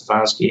Ron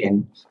Stefanski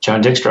and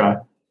John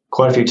Dykstra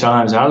quite a few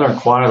times. And I learned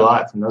quite a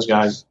lot from those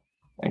guys,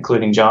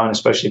 including John,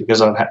 especially because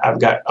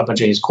I've got a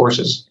bunch of his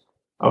courses,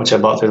 which I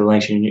bought through the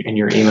links in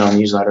your email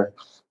newsletter.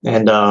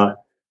 And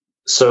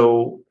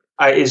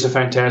it's a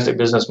fantastic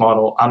business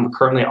model. I'm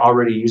currently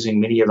already using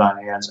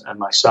Mediavine ads on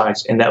my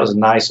sites, and that was a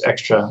nice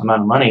extra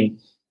amount of money.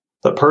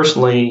 But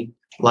personally,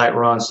 like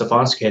Ron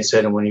Stefanski had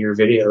said in one of your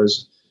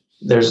videos,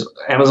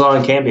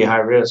 Amazon can be high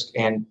risk,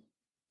 and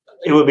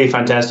it would be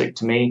fantastic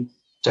to me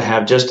to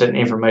have just an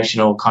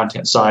informational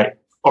content site,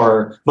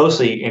 or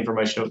mostly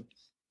informational,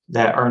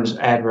 that earns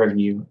ad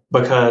revenue,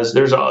 because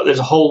there's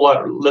a whole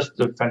list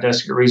of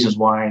fantastic reasons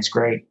why it's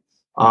great.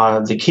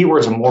 The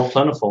keywords are more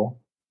plentiful.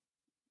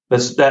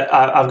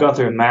 I've gone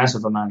through a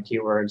massive amount of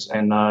keywords,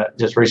 and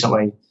just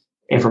recently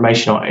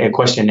informational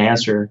question and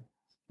answer,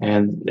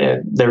 and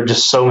there are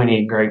just so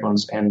many great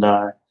ones, and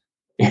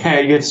you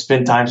get to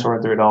spend time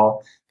sorting through it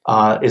all.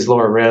 Is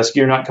lower risk.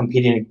 You're not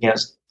competing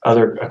against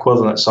other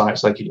equivalent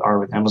sites like you are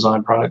with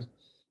Amazon product.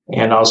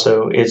 And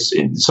also, it's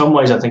in some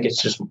ways, I think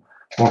it's just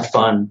more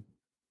fun.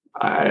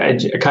 I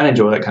kind of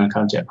enjoy that kind of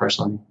content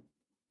personally.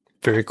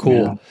 Very cool.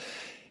 Yeah.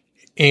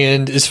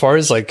 And as far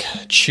as like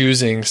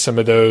choosing some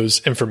of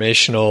those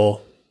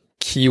informational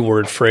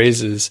keyword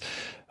phrases,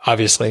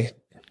 obviously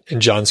in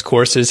John's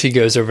courses, he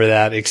goes over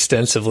that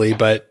extensively,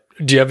 but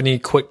do you have any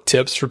quick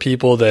tips for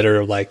people that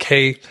are like,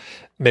 hey,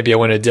 maybe I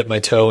want to dip my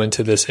toe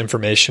into this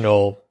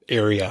informational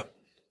area?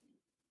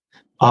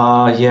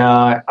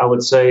 Yeah, I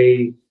would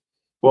say,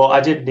 well, I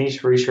did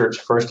niche research,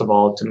 first of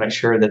all, to make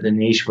sure that the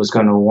niche was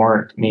going to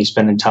warrant me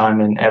spending time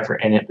and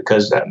effort in it,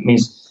 because that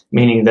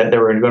meaning that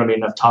there were going to be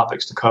enough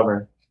topics to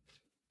cover.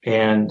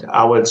 And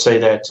I would say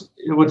that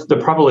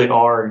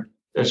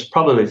there's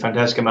probably a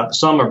fantastic amount.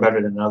 Some are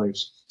better than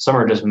others. Some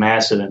are just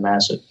massive and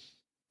massive.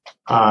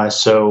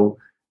 So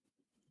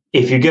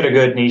if you get a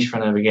good niche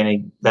from the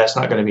beginning, that's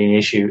not going to be an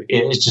issue.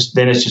 It's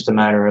just a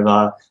matter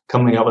of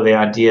coming up with the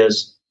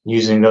ideas,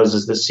 using those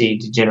as the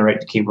seed to generate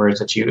the keywords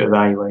that you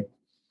evaluate.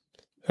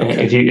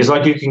 Okay. It's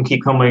like you can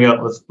keep coming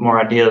up with more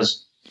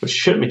ideas, which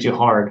shouldn't be too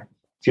hard.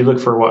 If you look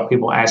for what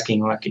people are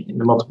asking, like in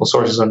the multiple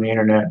sources on the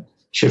internet, you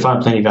should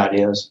find plenty of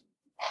ideas.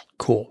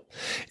 Cool.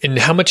 And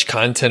how much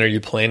content are you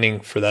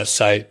planning for that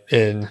site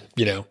in,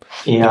 the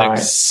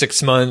next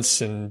 6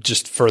 months and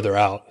just further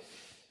out?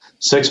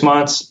 6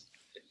 months.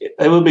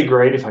 It would be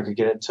great if I could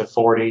get it to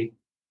 40,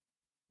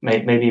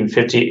 maybe even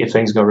 50 if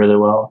things go really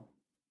well.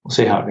 We'll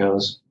see how it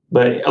goes.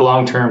 But a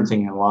long term,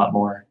 thinking a lot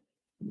more.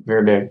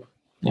 Very big.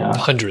 Yeah.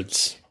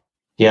 Hundreds.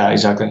 Yeah,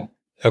 exactly.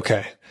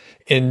 Okay.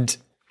 And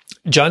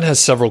John has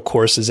several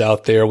courses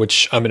out there,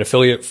 which I'm an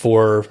affiliate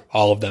for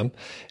all of them.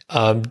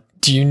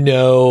 Do you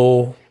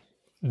know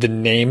the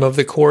name of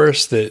the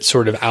course that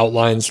sort of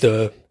outlines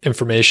the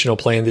informational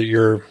plan that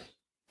you're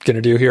going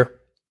to do here?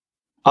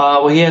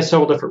 Well, he has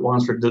several different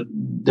ones for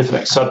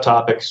different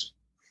subtopics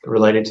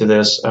related to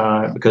this,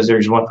 because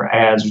there's one for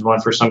ads, there's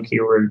one for some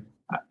keyword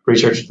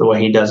research, the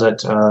way he does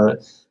it,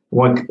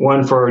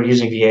 one for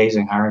using VAs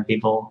and hiring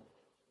people.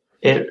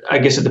 I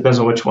guess it depends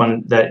on which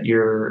one that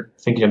you're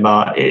thinking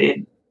about.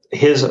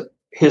 His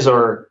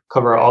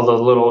cover all the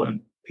little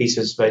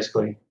pieces,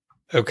 basically.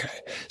 Okay.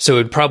 So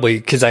it'd probably,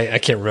 because I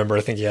can't remember,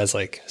 I think he has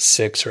like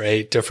 6 or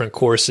 8 different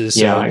courses.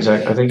 So, yeah,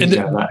 exactly. I think he's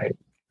got that.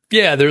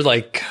 Yeah, they're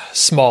like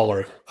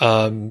smaller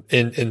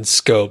in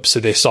scope, so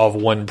they solve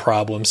one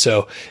problem.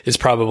 So it's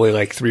probably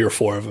like 3 or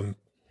 4 of them,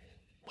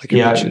 like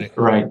you're mentioning.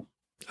 Right.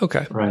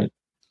 Okay. Right.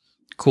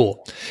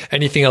 Cool.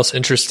 Anything else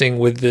interesting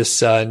with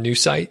this new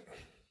site?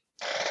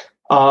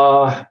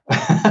 Yeah,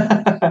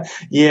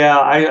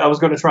 I was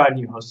going to try a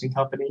new hosting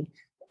company,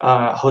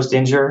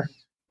 Hostinger,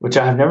 which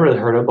I have never really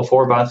heard of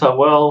before. But I thought,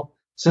 well,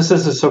 since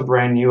this is so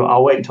brand new,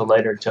 I'll wait until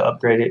later to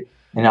upgrade it,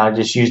 and I'll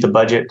just use the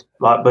budget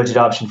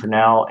option for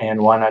now.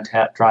 And why not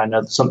try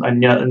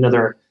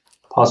another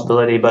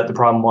possibility? But the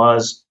problem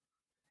was,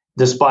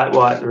 despite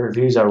what the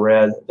reviews I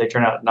read, they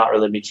turned out not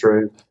really to be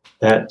true.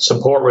 That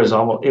support was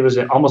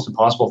almost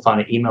impossible to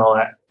find an email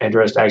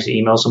address to actually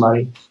email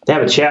somebody. They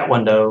have a chat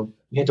window.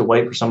 You have to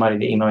wait for somebody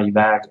to email you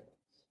back.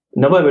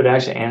 Nobody would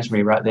actually answer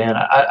me right then.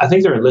 I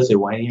think they're in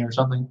Lithuania or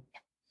something.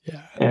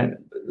 Yeah. And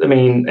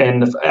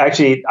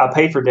actually, I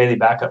paid for daily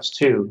backups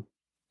too,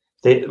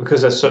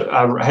 because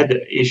I had the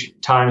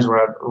times where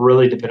I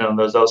really depended on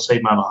those. They'll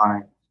save my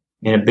behind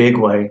in a big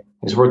way.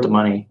 It's worth the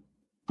money.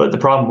 But the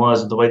problem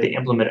was the way they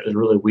implemented it was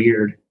really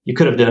weird. You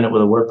could have done it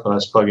with a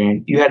WordPress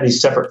plugin. You had these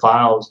separate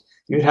files.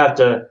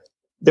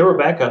 There were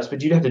backups,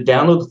 but you'd have to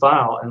download the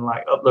file and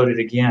like upload it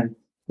again.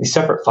 These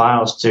separate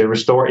files to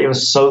restore. It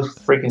was so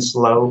freaking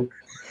slow.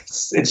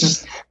 It's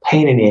just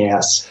pain in the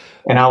ass.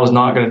 And I was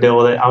not going to deal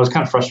with it. I was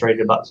kind of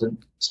frustrated about the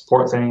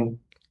support thing.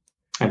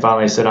 And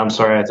finally I said, I'm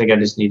sorry, I think I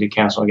just need to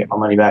cancel and get my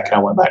money back. And I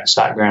went back to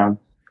SiteGround.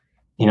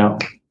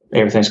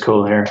 Everything's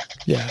cool there.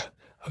 Yeah.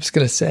 I was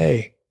going to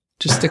say,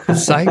 just stick with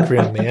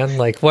SiteGround, man.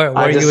 Like, why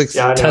are you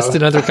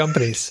testing other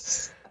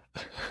companies?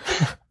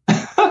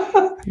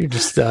 You're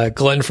just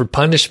glutton for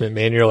punishment,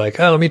 man. You're like,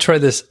 oh, let me try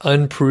this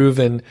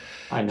unproven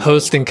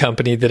hosting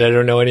company that I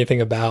don't know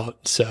anything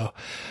about. So,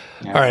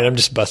 all right, I'm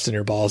just busting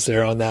your balls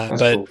there on that.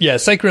 But cool. Yeah,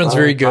 SiteGround's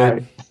very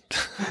good.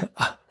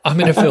 I'm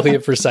an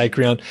affiliate for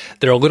SiteGround.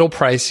 They're a little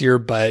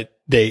pricier, but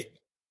they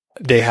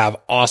have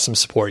awesome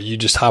support. You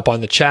just hop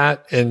on the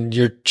chat and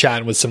you're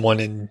chatting with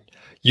someone in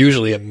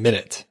usually a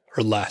minute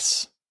or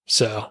less.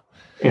 So,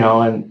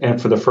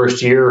 and for the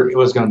first year, it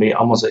was going to be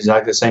almost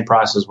exactly the same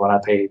price as what I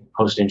paid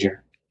HostEngine.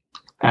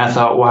 And I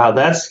thought, wow,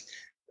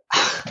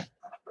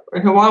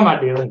 why am I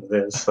dealing with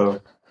this?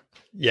 So,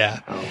 yeah.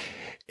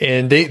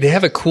 And they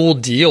have a cool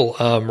deal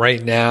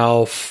right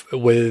now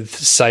with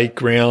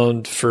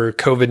SiteGround for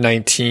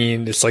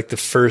COVID-19. It's like the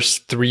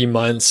first 3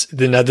 months.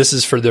 Now this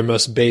is for their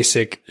most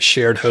basic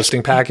shared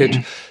hosting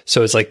package.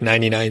 So it's like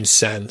 99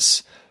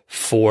 cents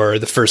for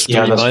the first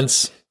 3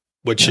 months,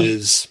 which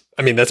is,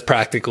 that's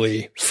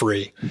practically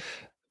free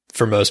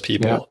for most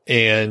people. Yeah.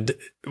 And,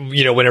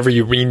 whenever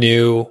you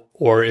renew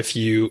or if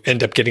you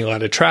end up getting a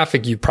lot of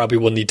traffic, you probably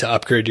will need to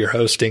upgrade your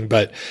hosting.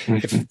 But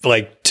if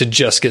to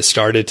just get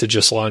started, to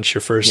just launch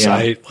your first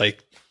site,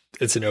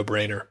 it's a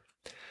no-brainer.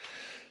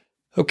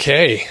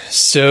 Okay.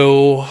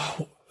 So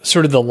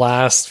sort of the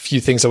last few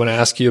things I want to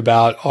ask you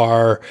about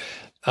are,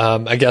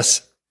 I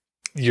guess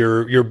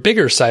your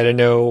bigger site. I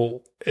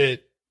know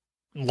it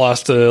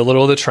lost a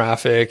little of the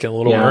traffic and a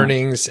little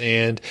earnings,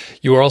 and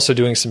you were also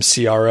doing some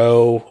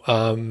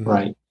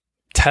CRO,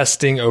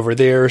 testing over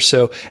there.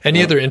 So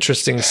any other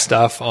interesting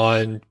stuff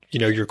on,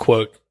 your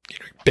quote,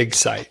 big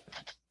site?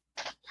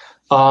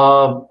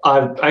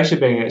 I've actually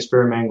been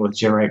experimenting with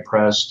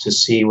GeneratePress to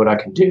see what I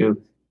can do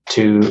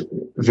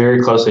to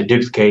very closely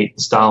duplicate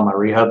the style of my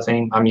Rehub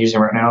theme I'm using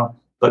right now,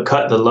 but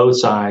cut the load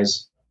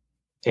size.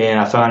 And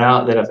I found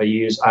out that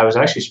I was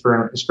actually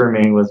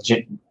experimenting with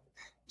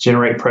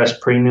GeneratePress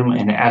Premium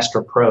and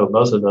Astra Pro,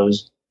 both of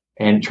those.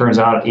 And it turns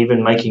out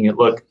even making it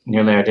look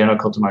nearly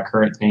identical to my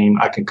current theme,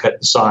 I can cut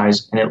the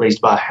size and at least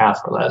by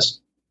half or less.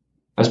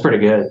 That's pretty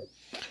good.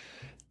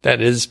 That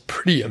is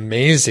pretty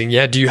amazing.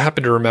 Yeah. Do you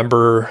happen to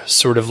remember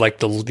sort of like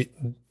the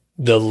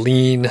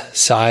lean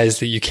size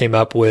that you came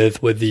up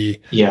with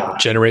the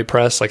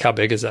GeneratePress? Like how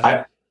big is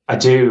that? I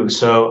do.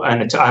 So,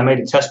 and I made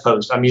a test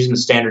post. I'm using the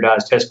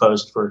standardized test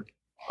post for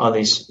all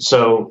these.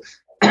 So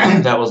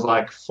that was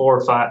like 4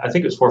 or 5, I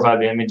think it was 4 or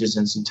 5 images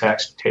and some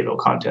text, table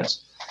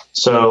contents.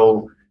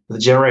 So the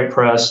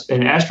GeneratePress,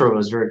 and Astra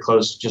was very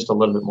close, just a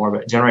little bit more,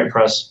 but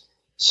GeneratePress.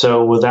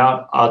 So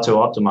without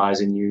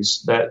auto-optimizing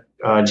use, that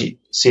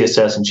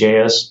CSS and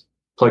JS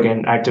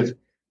plugin active,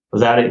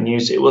 without it in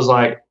use, it was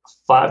like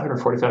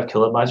 545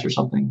 kilobytes or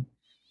something.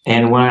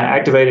 And when I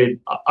activated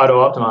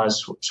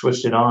auto-optimize,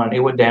 switched it on, it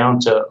went down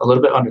to a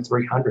little bit under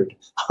 300.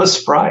 I was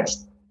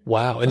surprised.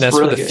 Wow. And that's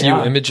really with a few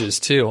images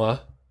too, huh?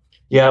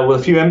 Yeah, with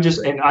a few images.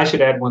 And I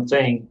should add one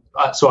thing.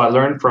 So I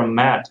learned from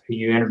Matt, who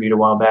you interviewed a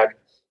while back,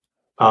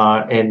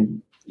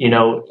 and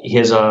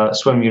his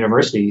Swim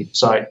University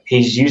site,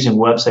 he's using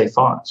web-safe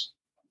fonts,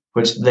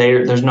 which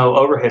there's no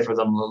overhead for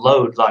them to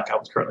load like I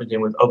was currently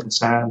doing with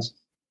OpenSans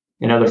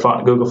and other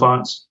Google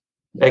fonts.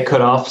 They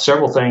cut off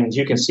several things.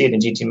 You can see it in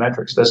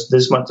GTmetrix.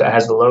 This month that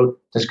has the load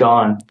is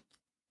gone,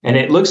 and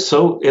it looks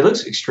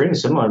extremely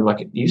similar like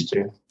it used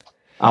to.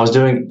 I was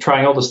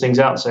trying all those things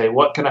out and say,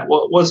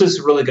 what's this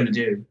really going to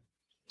do?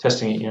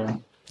 Testing it,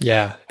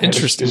 Yeah,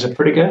 interesting. Is it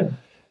pretty good?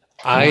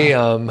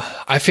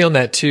 I found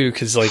that too,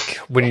 because like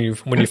when you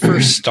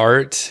first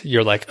start,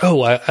 you're like,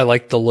 oh, I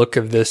like the look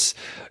of this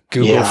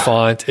Google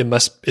font.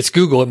 It's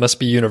Google, it must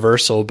be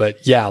universal.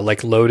 But yeah,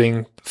 like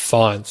loading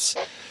fonts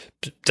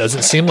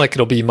doesn't seem like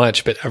it'll be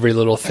much, but every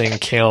little thing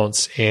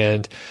counts.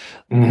 And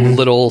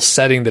little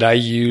setting that I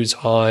use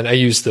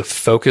the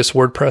Focus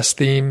WordPress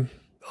theme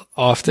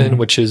often,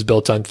 which is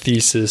built on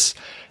Thesis,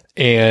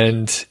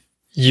 and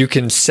you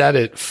can set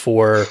it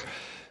for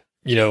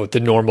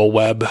the normal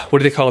web. What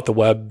do they call it? The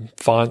web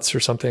fonts or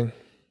something?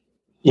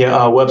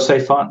 Yeah,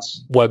 web-safe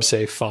fonts.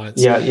 Web-safe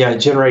fonts. Yeah,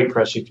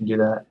 GeneratePress, you can do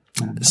that.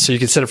 So you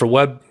can set it for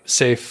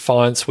web-safe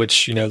fonts,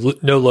 which, no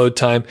load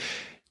time.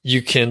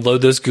 You can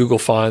load those Google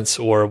fonts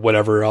or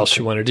whatever else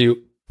you want to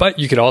do. But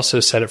you could also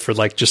set it for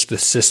like just the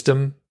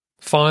system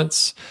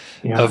fonts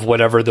of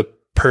whatever the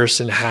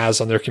person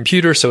has on their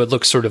computer. So it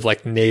looks sort of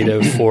like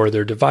native for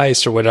their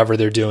device or whatever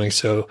they're doing.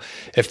 So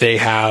if they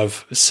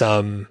have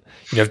some,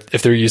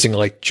 if they're using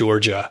like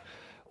Georgia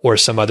or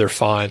some other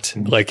font,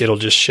 like it'll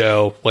just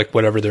show like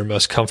whatever they're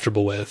most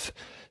comfortable with.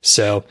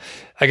 So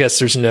I guess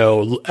there's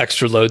no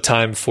extra load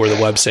time for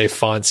the web-safe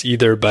fonts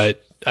either,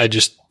 but I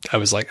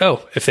was like,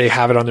 oh, if they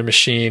have it on their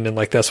machine and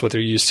like that's what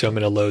they're used to, I'm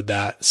going to load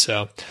that.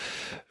 So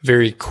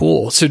very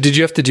cool. So did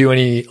you have to do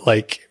any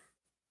like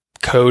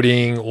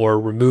coding or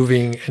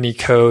removing any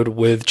code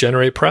with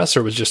GeneratePress,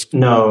 or was just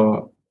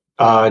no?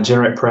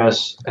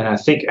 GeneratePress, and I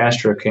think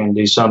Astra can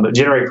do some, but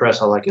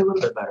GeneratePress I like it a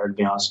little bit better, to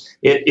be honest.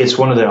 It's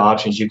one of the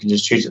options. You can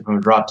just choose it from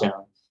a drop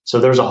down. So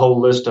there's a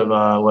whole list of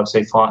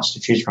website fonts to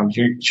choose from.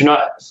 You're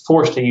not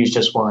forced to use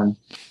just one,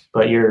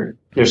 but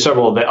there's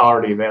several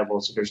already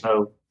available. So there's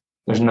no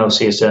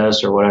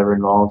CSS or whatever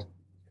involved.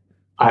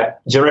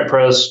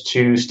 GeneratePress,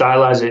 to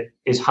stylize it,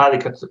 is highly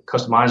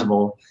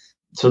customizable.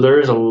 So there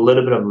is a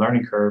little bit of a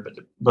learning curve,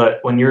 but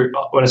when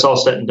it's all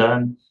said and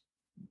done,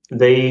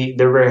 they're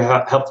very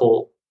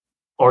helpful.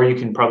 Or you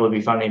can probably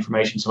be finding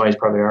information somebody's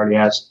probably already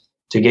asked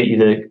to get you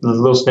the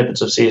little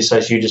snippets of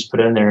CSS you just put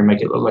in there and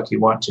make it look like you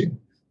want to.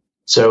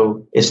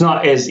 So it's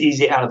not as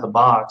easy out of the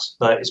box,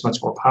 but it's much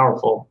more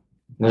powerful.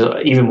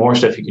 There's even more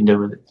stuff you can do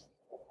with it.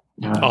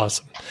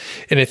 Awesome.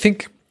 And I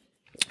think,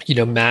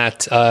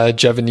 Matt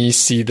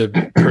Giovanisi,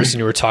 the person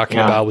you were talking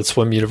about with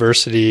Swim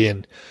University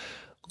and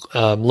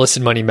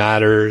Listen Money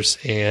Matters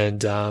and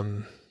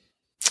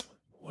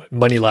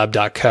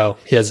moneylab.co.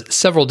 He has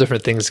several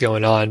different things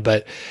going on,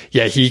 but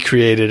yeah, he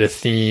created a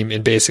theme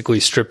and basically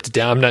stripped it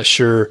down. I'm not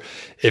sure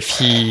if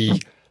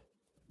he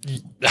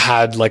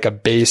had like a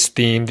base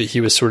theme that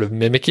he was sort of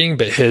mimicking,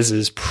 but his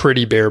is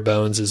pretty bare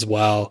bones as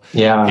well.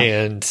 Yeah.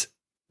 And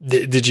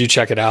did you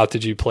check it out?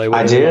 Did you play with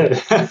it? I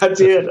did. I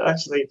did.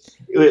 Actually,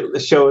 it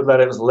showed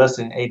that it was less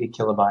than 80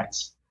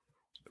 kilobytes.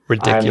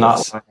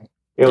 Ridiculous.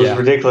 It was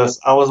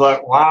ridiculous. I was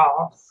like,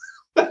 wow.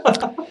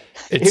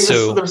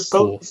 It's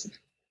cool.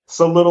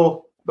 So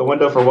little. The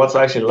window for what's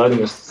actually loading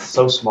is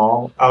so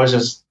small.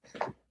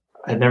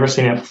 I'd never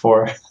seen it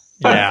before.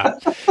 Yeah.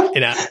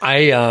 And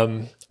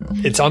I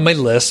it's on my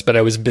list, but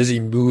I was busy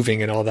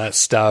moving and all that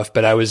stuff,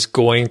 but I was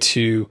going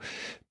to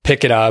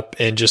pick it up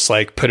and just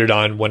like put it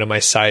on one of my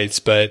sites,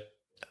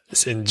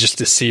 and just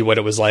to see what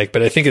it was like.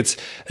 But I think it's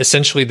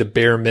essentially the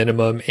bare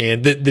minimum.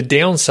 And the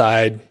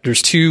downside,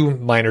 there's two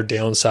minor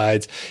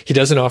downsides. He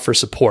doesn't offer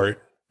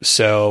support,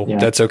 so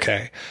that's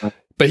okay.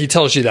 But he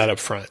tells you that up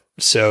front.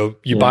 So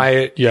you buy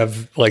it, you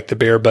have like the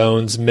bare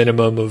bones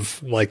minimum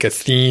of like a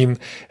theme.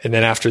 And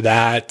then after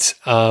that,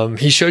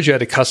 he showed you how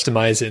to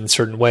customize it in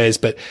certain ways.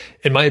 But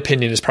in my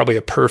opinion, it's probably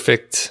a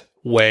perfect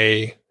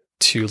way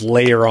to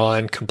layer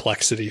on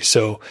complexity.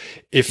 So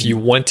if you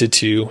wanted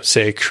to,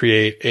 say,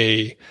 create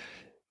a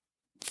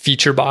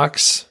feature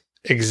box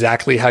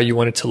exactly how you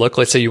want it to look,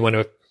 let's say you want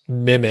to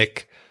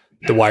mimic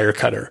the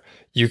Wirecutter,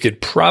 you could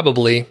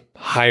probably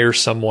hire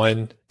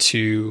someone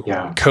to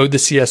code the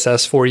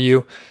CSS for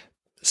you,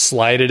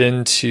 slide it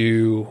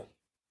into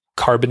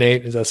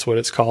Carbonate, that's what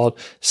it's called,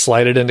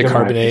 slide it into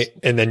Carbonate,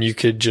 and then you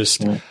could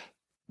just,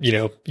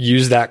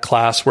 use that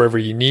class wherever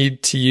you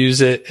need to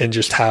use it and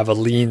just have a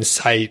lean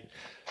site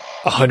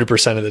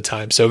 100% of the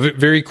time. So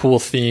very cool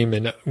theme,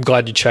 and I'm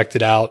glad you checked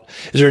it out.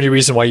 Is there any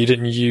reason why you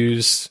didn't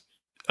use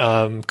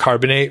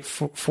Carbonate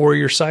for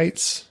your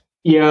sites?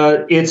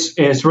 Yeah,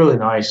 it's really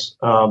nice,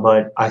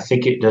 but I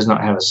think it does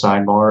not have a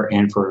sidebar.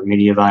 And for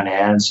Mediavine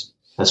ads,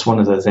 that's one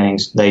of the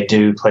things they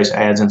do, place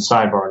ads in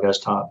sidebar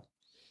desktop.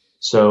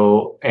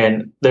 So,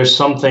 and there's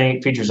some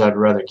features I'd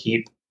rather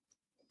keep.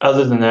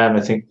 Other than that,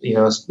 I think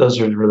those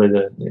are really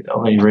the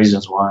only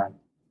reasons why.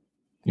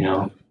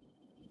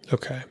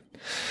 Okay,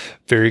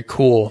 very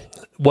cool.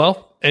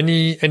 Well,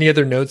 any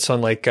other notes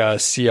on like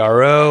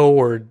CRO,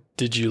 or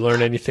did you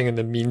learn anything in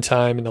the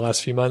meantime in the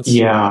last few months?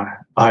 Yeah,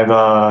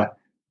 I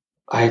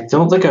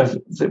don't think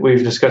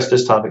we've discussed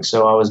this topic.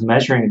 So I was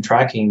measuring and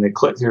tracking the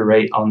click-through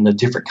rate on the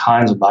different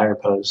kinds of buyer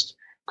posts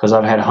because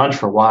I've had a hunch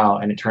for a while,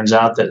 and it turns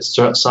out that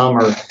some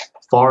are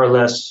far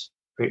less.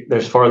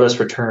 There's far less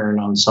return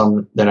on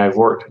some that I've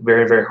worked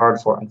very, very hard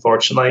for,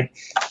 unfortunately.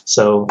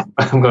 So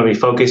I'm going to be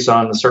focused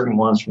on the certain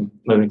ones from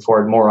moving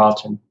forward more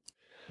often.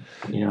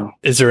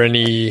 Is there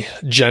any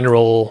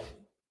general,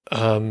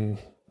 guidelines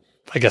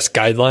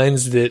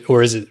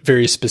or is it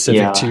very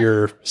specific to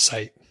your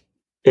site?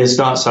 It's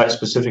not site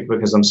specific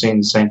because I'm seeing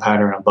the same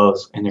pattern on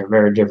both, and they're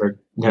very different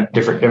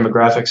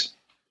demographics.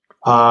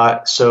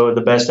 So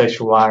the best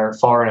extra wire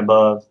far and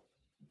above,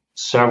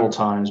 several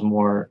times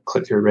more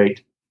click-through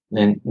rate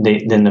than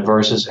the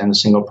versus and the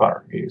single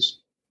product reviews.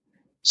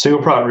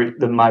 Single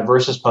product, my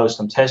versus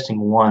post, I'm testing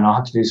one. I'll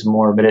have to do some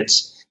more, but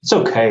it's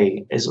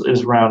okay. It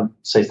was around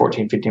say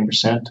 14,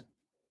 15%.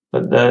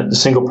 But the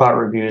single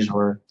product reviews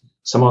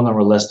some of them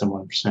were less than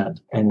 1%,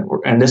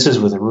 and this is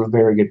with a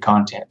very good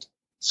content.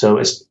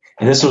 So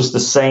and this was the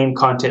same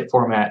content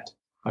format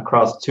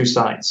across two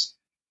sites.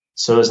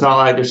 So it's not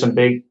like there's some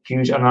big,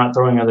 huge, I'm not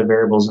throwing other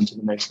variables into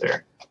the mix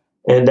there.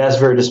 And that's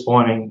very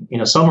disappointing.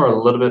 Some are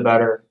a little bit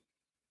better,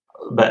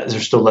 but they're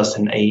still less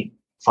than 8,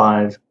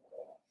 5.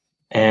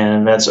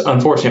 And that's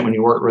unfortunate when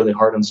you work really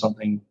hard on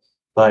something.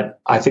 But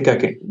I think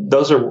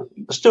those are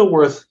still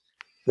worth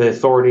the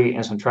authority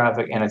and some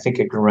traffic. And I think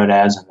I can run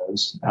ads in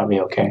those. That'll be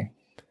okay.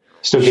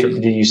 Still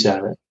get the use out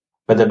of it.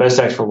 But the best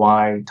X for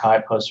Y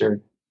type poster,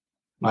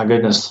 my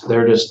goodness,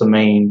 they're just the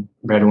main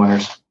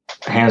breadwinners,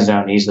 hands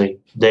down, easily.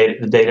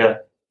 The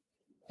data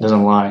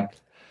doesn't lie.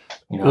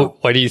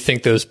 Why do you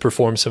think those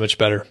perform so much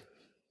better?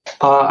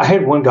 I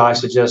had one guy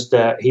suggest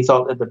that he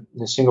thought that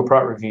the single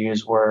product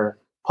reviews were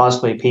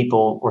possibly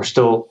people were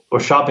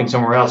shopping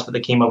somewhere else, but they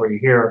came over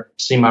here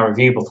to see my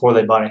review before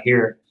they bought it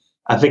here.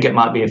 I think it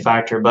might be a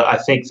factor, but I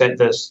think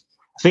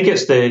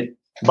it's the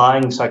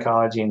buying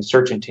psychology and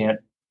search intent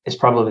is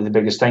probably the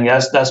biggest thing.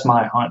 That's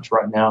my hunch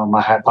right now,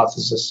 my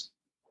hypothesis.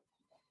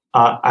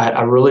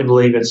 I really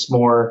believe it's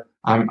more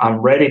I'm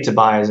ready to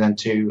buy as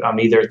into I'm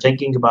either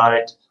thinking about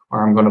it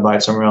or I'm going to buy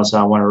it somewhere else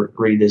and I want to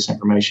read this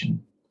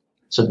information.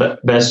 So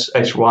best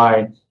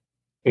XY,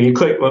 you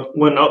click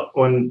when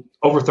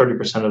over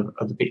 30%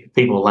 of the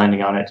people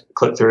landing on it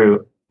click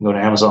through and go to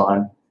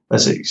Amazon.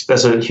 That's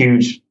a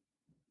huge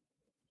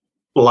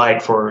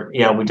light for,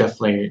 yeah, we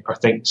definitely are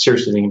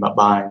seriously thinking about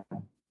buying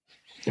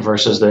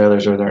versus the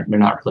others or they're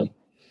not really.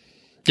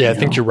 Yeah, I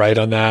think you're right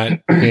on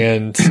that.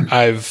 And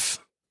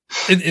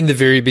in the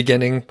very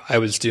beginning, I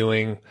was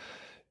doing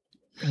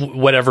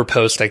whatever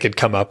post I could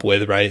come up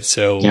with, right?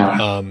 So,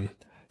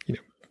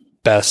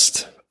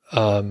 best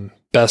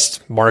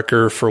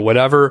marker for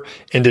whatever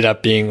ended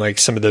up being like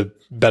some of the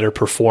better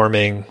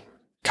performing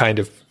kind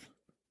of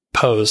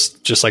posts,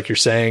 just like you're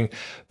saying.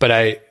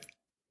 But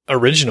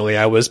originally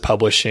I was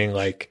publishing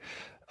like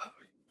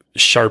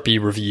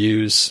Sharpie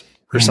reviews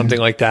or something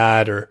like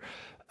that, or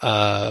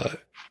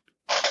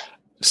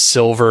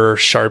silver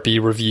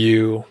Sharpie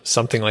review,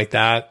 something like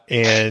that.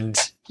 And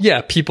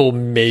yeah, people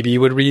maybe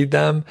would read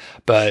them,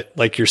 but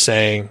like you're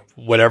saying,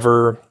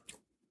 whatever,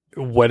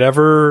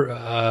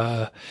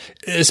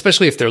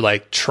 especially if they're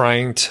like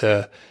trying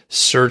to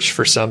search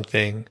for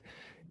something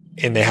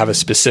and they have a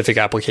specific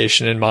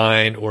application in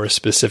mind or a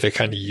specific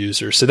kind of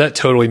user. So that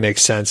totally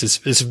makes sense.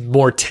 It's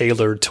more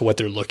tailored to what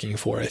they're looking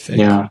for, I think.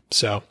 Yeah.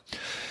 So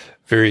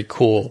very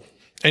cool.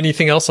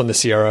 Anything else on the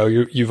CRO?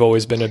 You've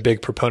always been a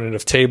big proponent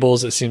of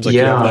tables. It seems like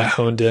you have that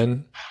honed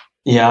in.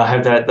 Yeah, I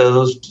have that.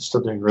 Those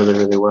still doing really,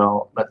 really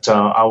well. But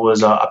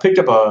I picked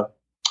up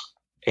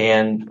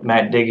and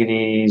Matt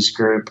Diggity's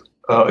group,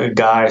 a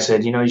guy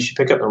said, you should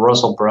pick up the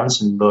Russell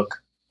Brunson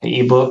book,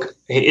 the ebook.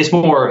 He's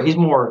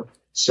more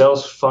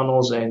sales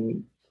funnels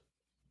and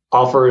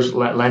offers,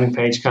 landing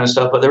page kind of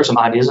stuff. But there were some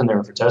ideas in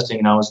there for testing,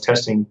 and I was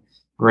testing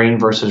green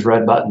versus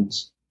red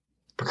buttons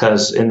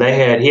because, and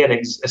he had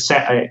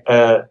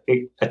a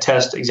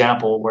test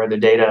example where the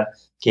data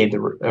gave the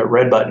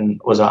red button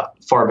was a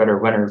far better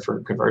winner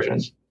for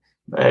conversions.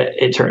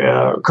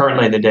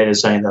 Currently the data is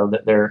saying though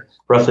that they're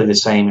roughly the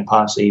same and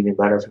possibly even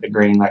better for the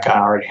green, like I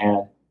already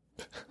had.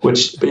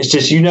 Which it's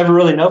just, you never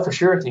really know for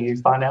sure until you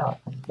find out.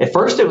 At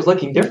first it was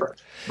looking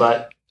different,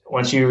 but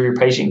once you're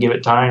patient, give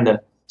it time,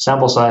 the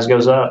sample size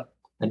goes up,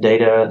 the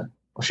data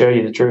will show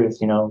you the truth,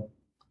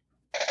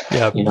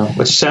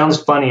 which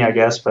sounds funny, I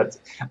guess, but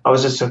I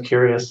was just so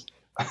curious.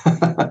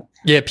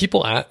 Yeah.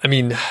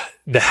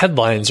 The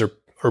headlines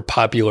are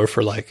popular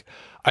for like,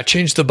 I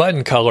changed the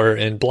button color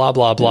and blah,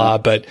 blah, blah.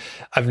 But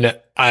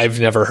I've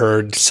never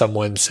heard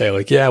someone say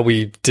like, yeah,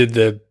 we did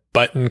the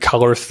button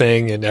color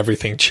thing and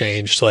everything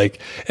changed. Like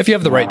if you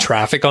have the right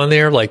traffic on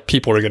there, like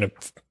people are going to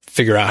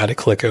figure out how to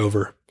click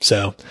over.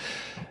 So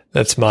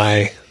that's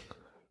my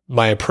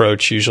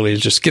approach usually, is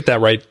just get the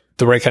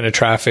right kind of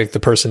traffic, the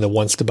person that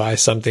wants to buy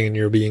something, and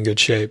you'll be in good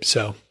shape.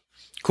 So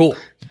cool.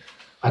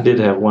 I did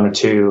have one or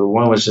two.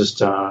 One was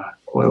just, one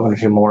or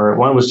two more.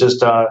 One was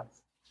just, I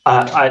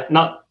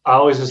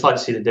always just like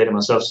to see the data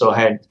myself. So I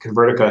had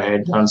Convertica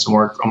had done some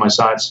work on my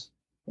sites,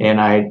 and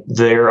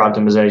their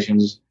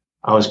optimizations,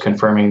 I was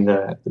confirming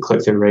the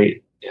click-through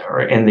rate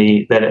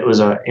that it was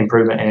an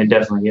improvement, and it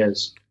definitely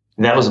is.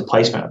 And that was a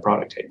placement of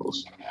product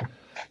tables.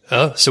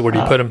 Oh, so where do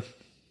you put them?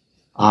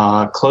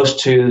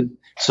 Close to,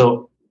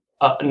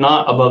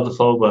 not above the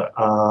fold, but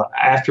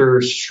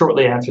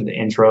shortly after the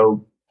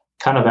intro,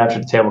 kind of after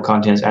the table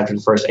contents, after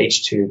the first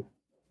H2.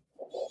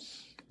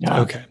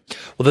 Yeah. Okay.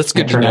 Well, that's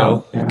good to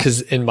know,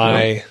 because in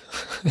my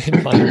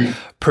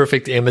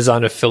perfect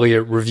Amazon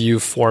affiliate review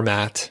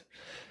format,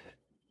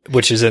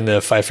 which is in the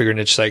 5-Figure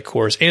Niche Site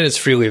course, and it's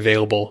freely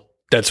available,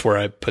 that's where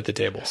I put the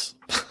tables.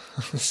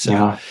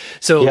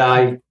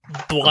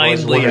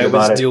 Blindly, I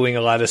was doing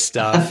a lot of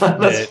stuff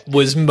that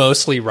was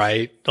mostly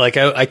right. Like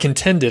I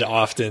contended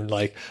often,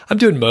 like I'm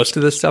doing most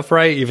of this stuff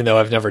right, even though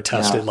I've never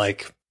tested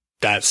like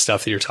that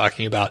stuff that you're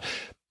talking about.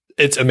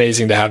 It's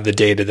amazing to have the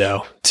data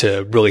though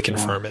to really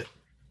confirm it.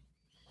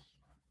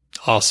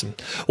 Awesome.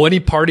 Well, any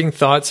parting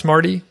thoughts,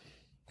 Marty?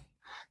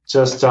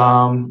 Just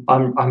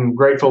I'm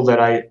grateful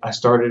that I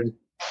started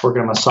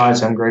working on my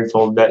sites. I'm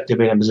grateful to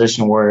be in a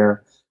position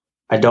where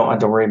I don't have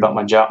to worry about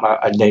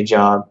my day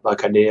job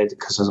like I did,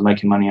 because I was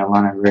making money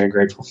online. I'm very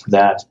grateful for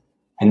that.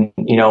 And,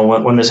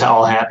 when this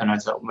all happened, I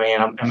thought,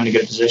 man, I'm in a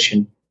good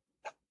position.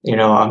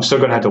 I'm still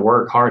going to have to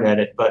work hard at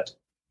it, but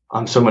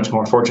I'm so much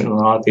more fortunate than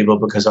a lot of people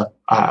because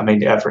I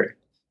made the effort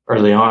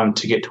early on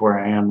to get to where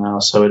I am now.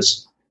 So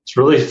it's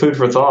really food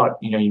for thought.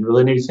 You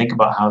really need to think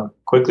about how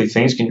quickly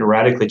things can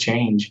radically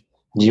change.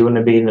 Do you want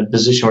to be in the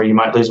position where you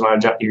might lose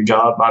your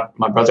job?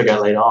 My brother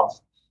got laid off,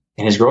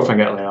 and his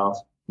girlfriend got laid off,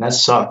 and that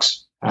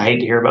sucks. I hate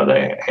to hear about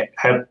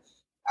that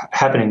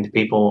happening to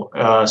people.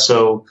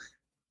 So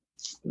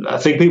I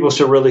think people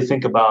should really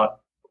think about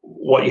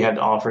what you have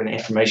to offer and the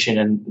information,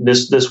 and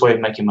this way of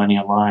making money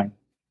online,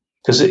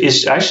 because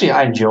it's actually,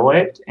 I enjoy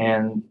it,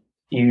 and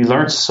you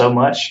learn so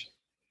much.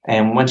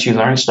 And once you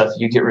learn stuff,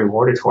 you get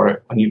rewarded for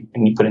it when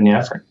you put in the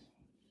effort.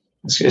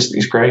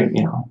 It's great,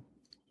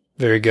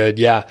 Very good.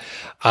 Yeah,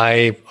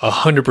 I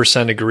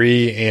 100%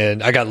 agree.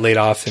 And I got laid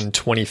off in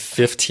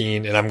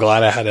 2015, and I'm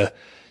glad I had a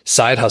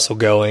side hustle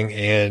going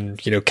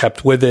and,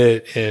 kept with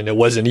it. And it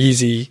wasn't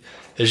easy,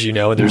 as you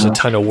know, and there's a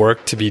ton of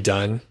work to be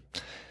done.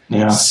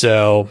 Yeah.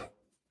 So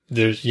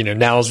there's,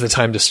 now's the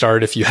time to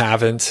start if you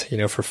haven't,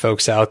 for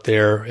folks out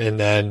there. And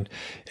then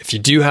if you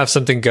do have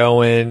something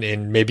going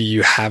and maybe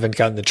you haven't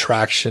gotten the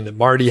traction that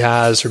Marty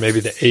has, or maybe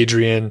the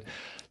Adrian,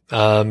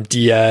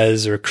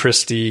 Diaz or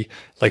Christy,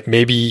 like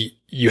maybe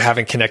you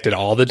haven't connected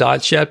all the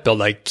dots yet, but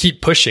like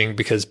keep pushing,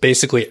 because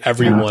basically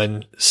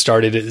everyone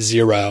started at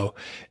zero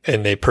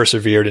and they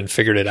persevered and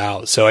figured it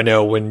out. So I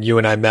know when you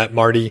and I met,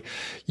 Marty,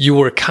 you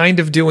were kind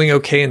of doing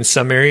okay in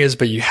some areas,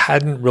 but you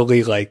hadn't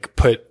really like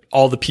put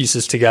all the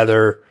pieces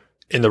together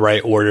in the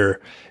right order.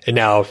 And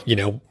now,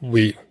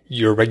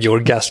 you're a regular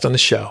guest on the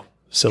show.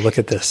 So look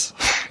at this.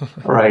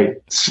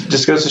 Right.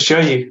 Just goes to show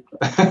you.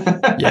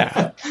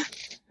 Yeah.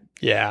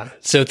 Yeah.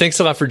 So thanks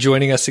a lot for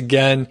joining us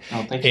again.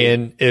 Oh, thank you.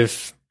 And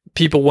if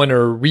people want to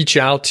reach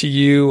out to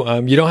you,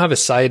 you don't have a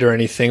site or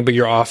anything, but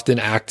you're often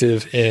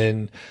active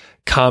in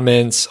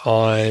comments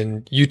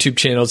on YouTube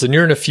channels, and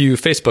you're in a few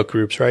Facebook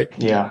groups, right?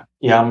 Yeah.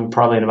 Yeah. I'm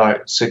probably in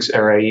about 6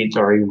 or 8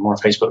 or even more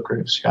Facebook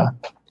groups. Yeah.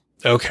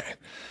 Okay.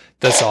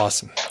 That's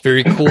awesome.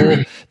 Very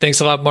cool.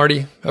 Thanks a lot,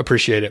 Marty.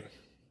 Appreciate it.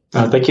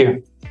 Thank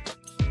you.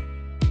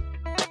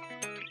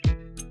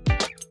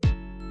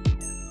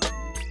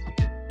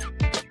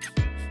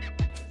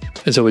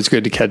 It's always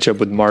good to catch up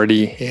with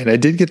Marty. And I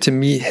did get to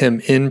meet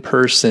him in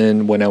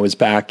person when I was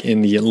back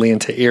in the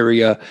Atlanta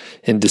area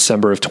in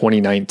December of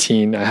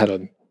 2019. I had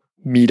a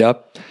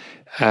meetup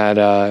at,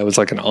 it was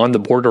like an on the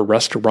border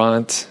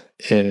restaurant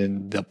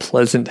in the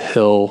Pleasant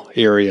Hill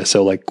area.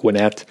 So like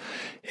Gwinnett.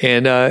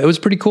 And it was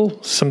pretty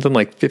cool. Something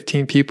like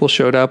 15 people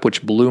showed up,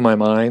 which blew my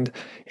mind.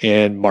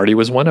 And Marty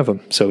was one of them.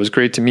 So it was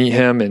great to meet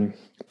him. And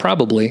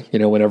probably,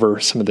 whenever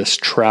some of this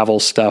travel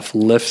stuff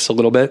lifts a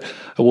little bit,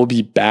 I will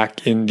be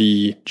back in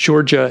the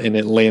Georgia and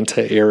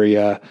Atlanta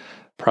area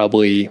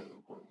probably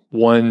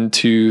 1,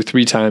 2,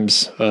 3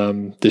 times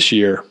this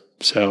year.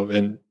 So,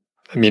 and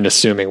I mean,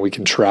 assuming we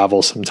can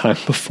travel sometime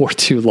before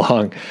too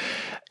long.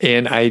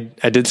 And I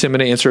did say I'm going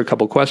to answer a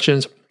couple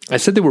questions. I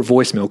said they were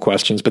voicemail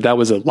questions, but that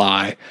was a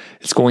lie.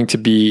 It's going to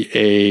be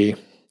a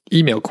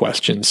email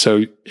question.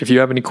 So if you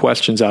have any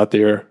questions out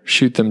there,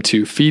 shoot them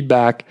to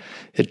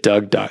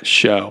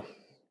feedback@doug.show.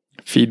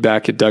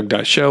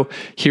 Feedback@doug.show.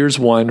 Here's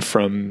one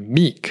from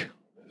Meek.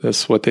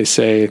 That's what they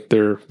say.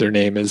 Their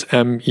name is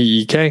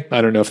Meek.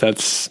 I don't know if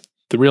that's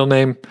the real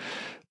name.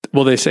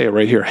 Well, they say it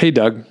right here. Hey,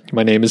 Doug,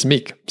 my name is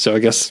Meek. So I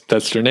guess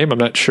that's their name. I'm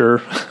not sure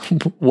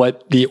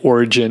what the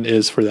origin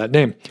is for that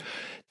name.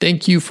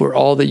 Thank you for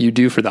all that you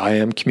do for the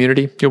IAM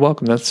community. You're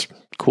welcome. That's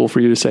cool for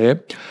you to say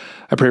it.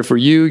 I pray for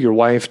you, your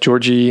wife,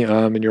 Georgie,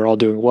 and you're all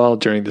doing well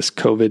during this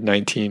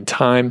COVID-19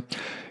 time.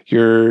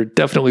 You're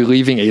definitely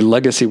leaving a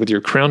legacy with your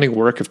crowning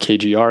work of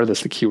KGR.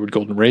 That's the Keyword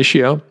Golden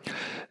Ratio.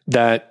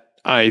 That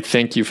I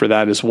thank you for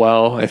that as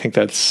well. I think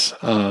that's,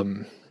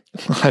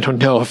 I don't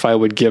know if I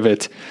would give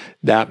it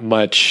that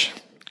much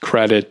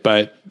credit,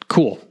 but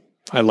cool.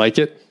 I like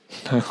it.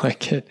 I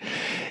like it.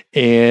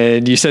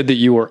 And you said that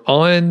you were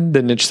on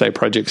the Niche Site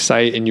Project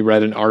site and you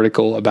read an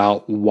article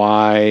about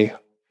why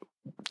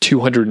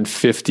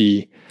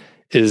 250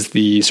 is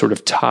the sort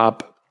of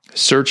top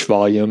search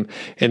volume.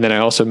 And then I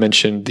also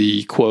mentioned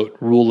the quote,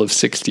 rule of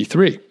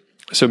 63.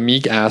 So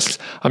Meek asks,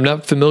 I'm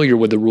not familiar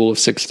with the rule of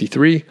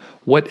 63.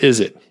 What is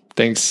it?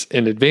 Thanks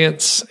in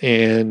advance.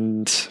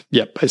 And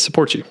yep, I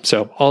support you.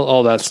 So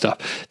all that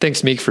stuff.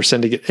 Thanks, Meek, for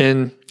sending it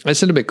in. I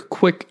sent him a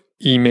quick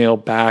email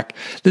back.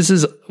 This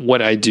is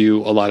what I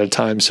do a lot of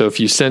times. So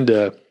if you send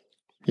a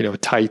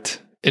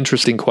tight,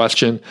 interesting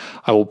question,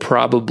 I will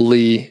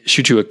probably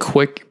shoot you a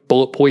quick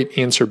bullet point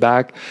answer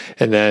back,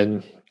 and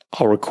then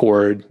I'll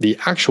record the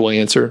actual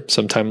answer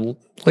sometime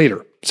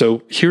later.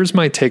 So here's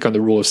my take on the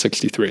rule of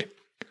 63.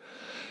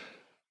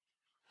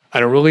 I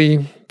don't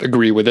really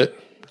agree with it.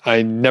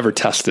 I never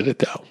tested it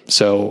though.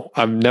 So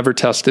I've never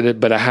tested it,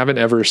 but I haven't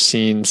ever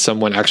seen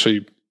someone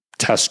actually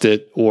test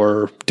it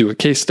or do a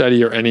case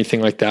study or anything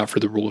like that for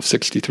the rule of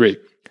 63.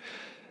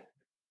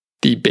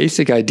 The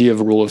basic idea of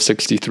a rule of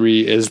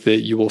 63 is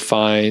that you will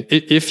find,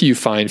 if you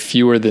find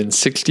fewer than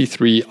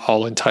 63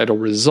 all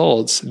entitled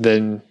results,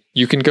 then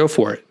you can go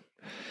for it.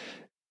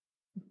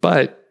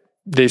 But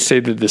they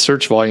say that the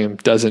search volume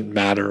doesn't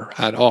matter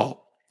at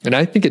all. And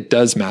I think it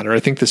does matter.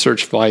 I think the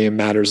search volume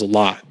matters a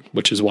lot,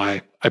 which is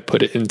why I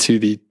put it into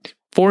the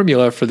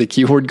formula for the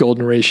Keyword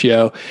Golden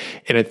Ratio.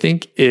 And I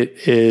think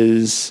it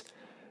is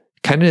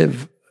kind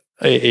of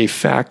a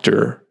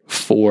factor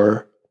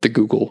for the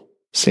Google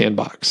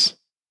sandbox.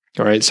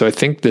 All right. So I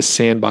think the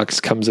sandbox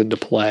comes into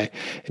play.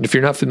 And if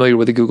you're not familiar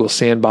with the Google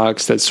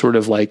sandbox, that's sort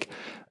of like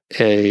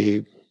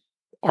a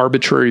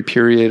arbitrary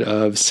period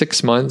of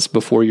 6 months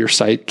before your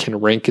site can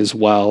rank as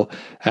well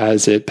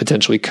as it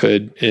potentially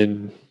could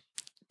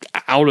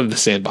out of the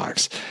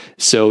sandbox.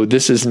 So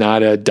this is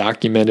not a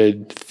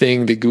documented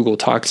thing that Google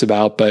talks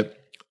about, but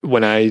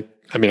when I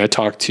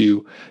talk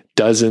to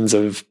dozens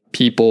of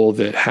people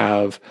that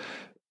have,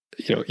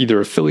 either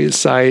affiliate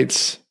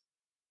sites,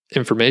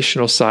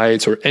 informational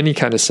sites or any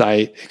kind of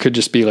site, it could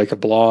just be like a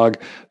blog,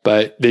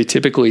 but they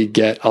typically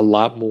get a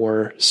lot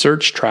more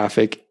search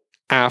traffic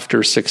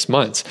after 6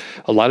 months.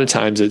 A lot of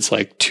times it's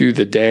like to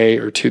the day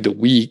or to the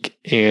week,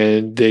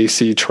 and they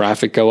see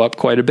traffic go up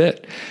quite a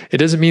bit. It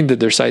doesn't mean that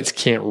their sites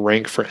can't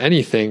rank for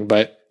anything,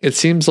 but it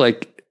seems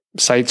like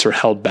sites are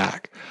held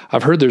back.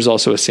 I've heard there's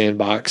also a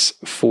sandbox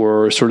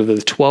for sort of the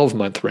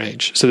 12-month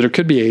range. So there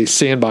could be a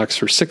sandbox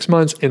for 6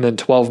 months and then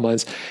 12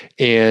 months.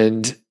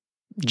 And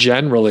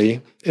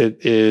generally,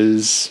 it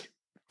is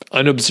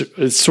unobserved.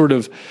 It's sort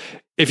of,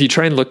 if you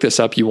try and look this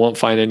up, you won't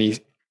find any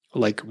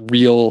like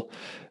real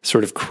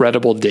sort of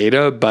credible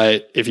data.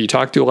 But if you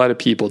talk to a lot of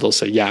people, they'll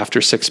say, yeah,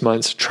 after 6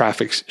 months,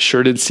 traffic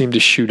sure did seem to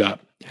shoot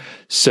up.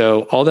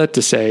 So all that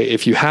to say,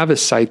 if you have a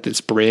site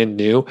that's brand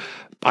new,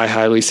 I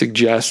highly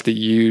suggest that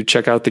you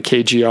check out the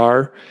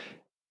KGR.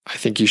 I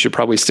think you should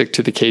probably stick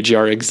to the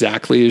KGR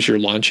exactly as you're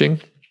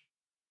launching.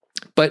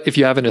 But if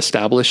you have an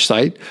established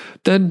site,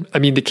 then, I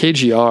mean, the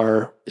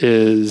KGR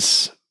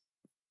is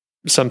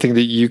something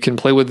that you can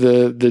play with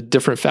the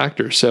different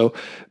factors. So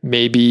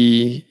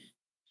maybe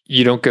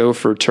you don't go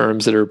for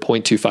terms that are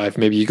 0.25,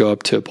 maybe you go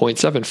up to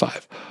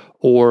 0.75,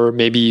 or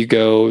maybe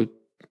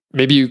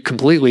you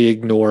completely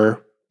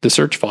ignore the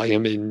search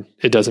volume and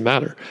it doesn't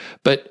matter.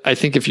 But I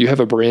think if you have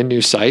a brand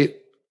new site,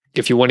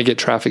 if you want to get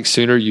traffic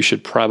sooner, you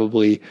should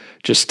probably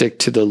just stick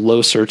to the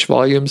low search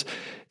volumes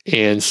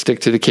and stick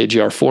to the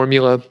KGR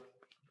formula.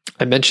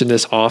 I mention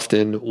this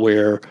often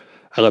where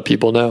I let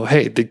people know,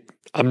 hey,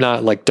 I'm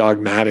not like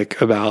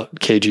dogmatic about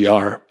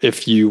KGR.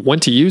 If you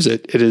want to use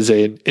it, it is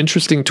an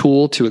interesting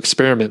tool to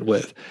experiment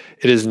with.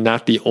 It is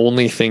not the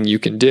only thing you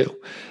can do.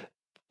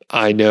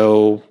 I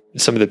know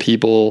some of the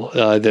people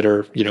that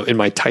are, in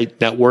my tight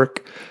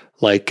network,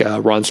 like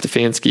Ron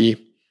Stefanski,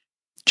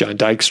 John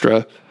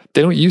Dykstra,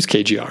 they don't use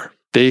KGR.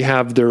 They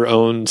have their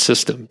own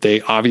system. They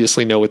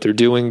obviously know what they're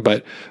doing,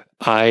 but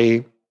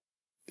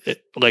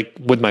like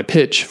with my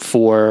pitch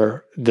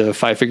for the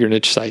 5-Figure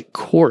Niche Site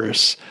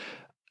course,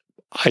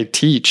 I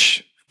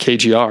teach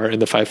KGR in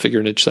the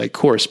 5-Figure Niche Site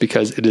course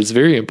because it is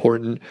very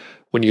important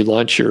when you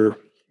launch your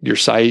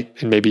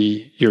site and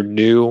maybe you're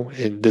new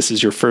and this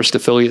is your first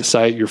affiliate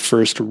site, your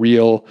first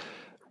real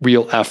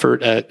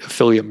effort at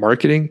affiliate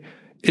marketing.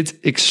 It's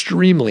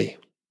extremely,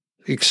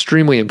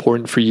 extremely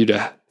important for you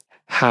to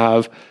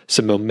have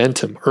some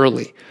momentum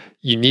early.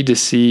 You need to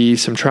see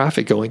some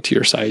traffic going to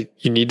your site.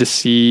 You need to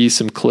see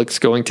some clicks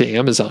going to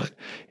Amazon.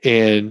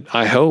 And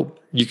I hope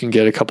you can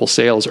get a couple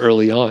sales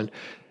early on.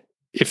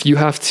 If you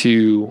have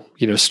to,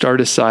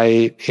 start a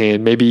site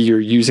and maybe you're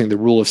using the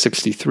rule of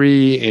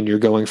 63 and you're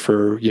going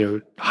for,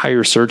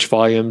 higher search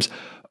volumes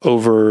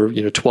over,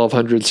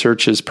 1,200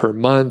 searches per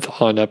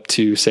month on up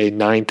to say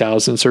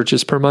 9,000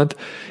 searches per month,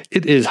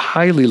 it is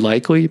highly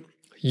likely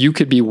you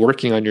could be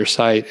working on your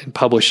site and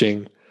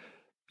publishing,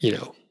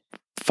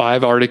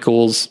 5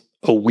 articles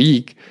a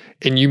week,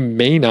 and you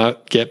may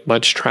not get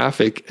much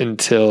traffic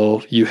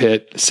until you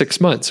hit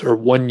 6 months or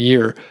 1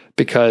 year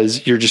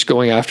because you're just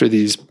going after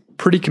these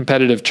pretty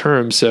competitive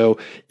terms. So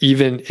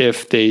even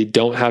if they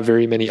don't have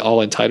very many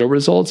all in title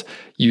results,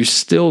 you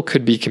still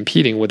could be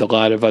competing with a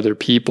lot of other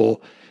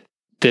people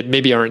that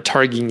maybe aren't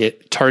targeting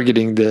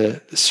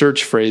the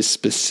search phrase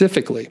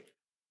specifically.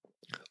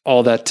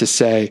 All that to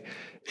say,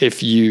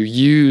 if you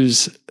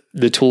use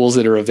the tools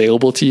that are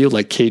available to you,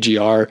 like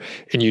KGR,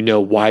 and you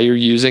know why you're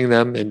using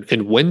them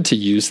and when to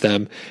use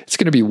them, it's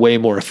going to be way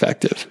more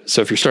effective.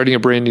 So if you're starting a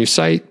brand new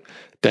site,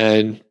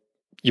 then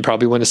you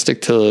probably want to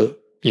stick to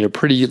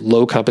pretty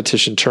low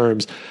competition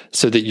terms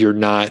so that you're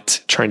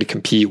not trying to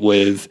compete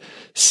with,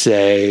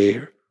 say,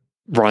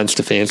 Ron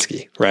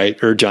Stefanski,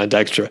 right? Or John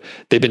Dykstra.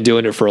 They've been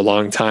doing it for a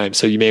long time.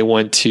 So you may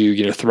want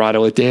to,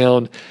 throttle it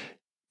down,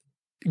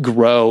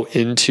 grow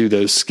into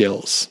those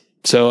skills.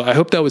 So I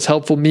hope that was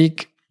helpful,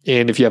 Meek.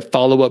 And if you have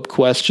follow-up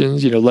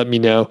questions, let me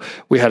know.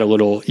 We had a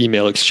little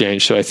email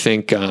exchange. So I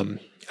think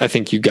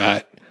you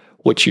got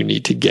what you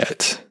need to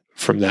get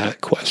from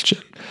that question.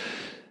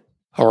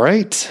 All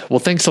right. Well,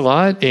 thanks a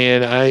lot.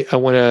 And I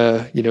want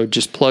to,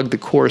 just plug the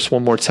course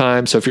one more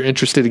time. So if you're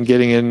interested in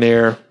getting in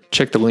there,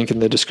 check the link in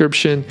the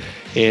description.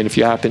 And if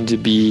you happen to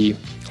be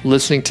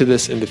listening to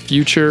this in the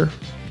future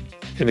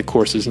and the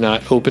course is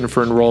not open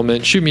for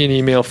enrollment, shoot me an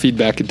email,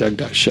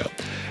 feedback@doug.show.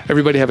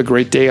 Everybody have a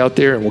great day out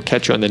there, and we'll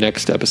catch you on the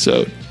next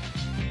episode.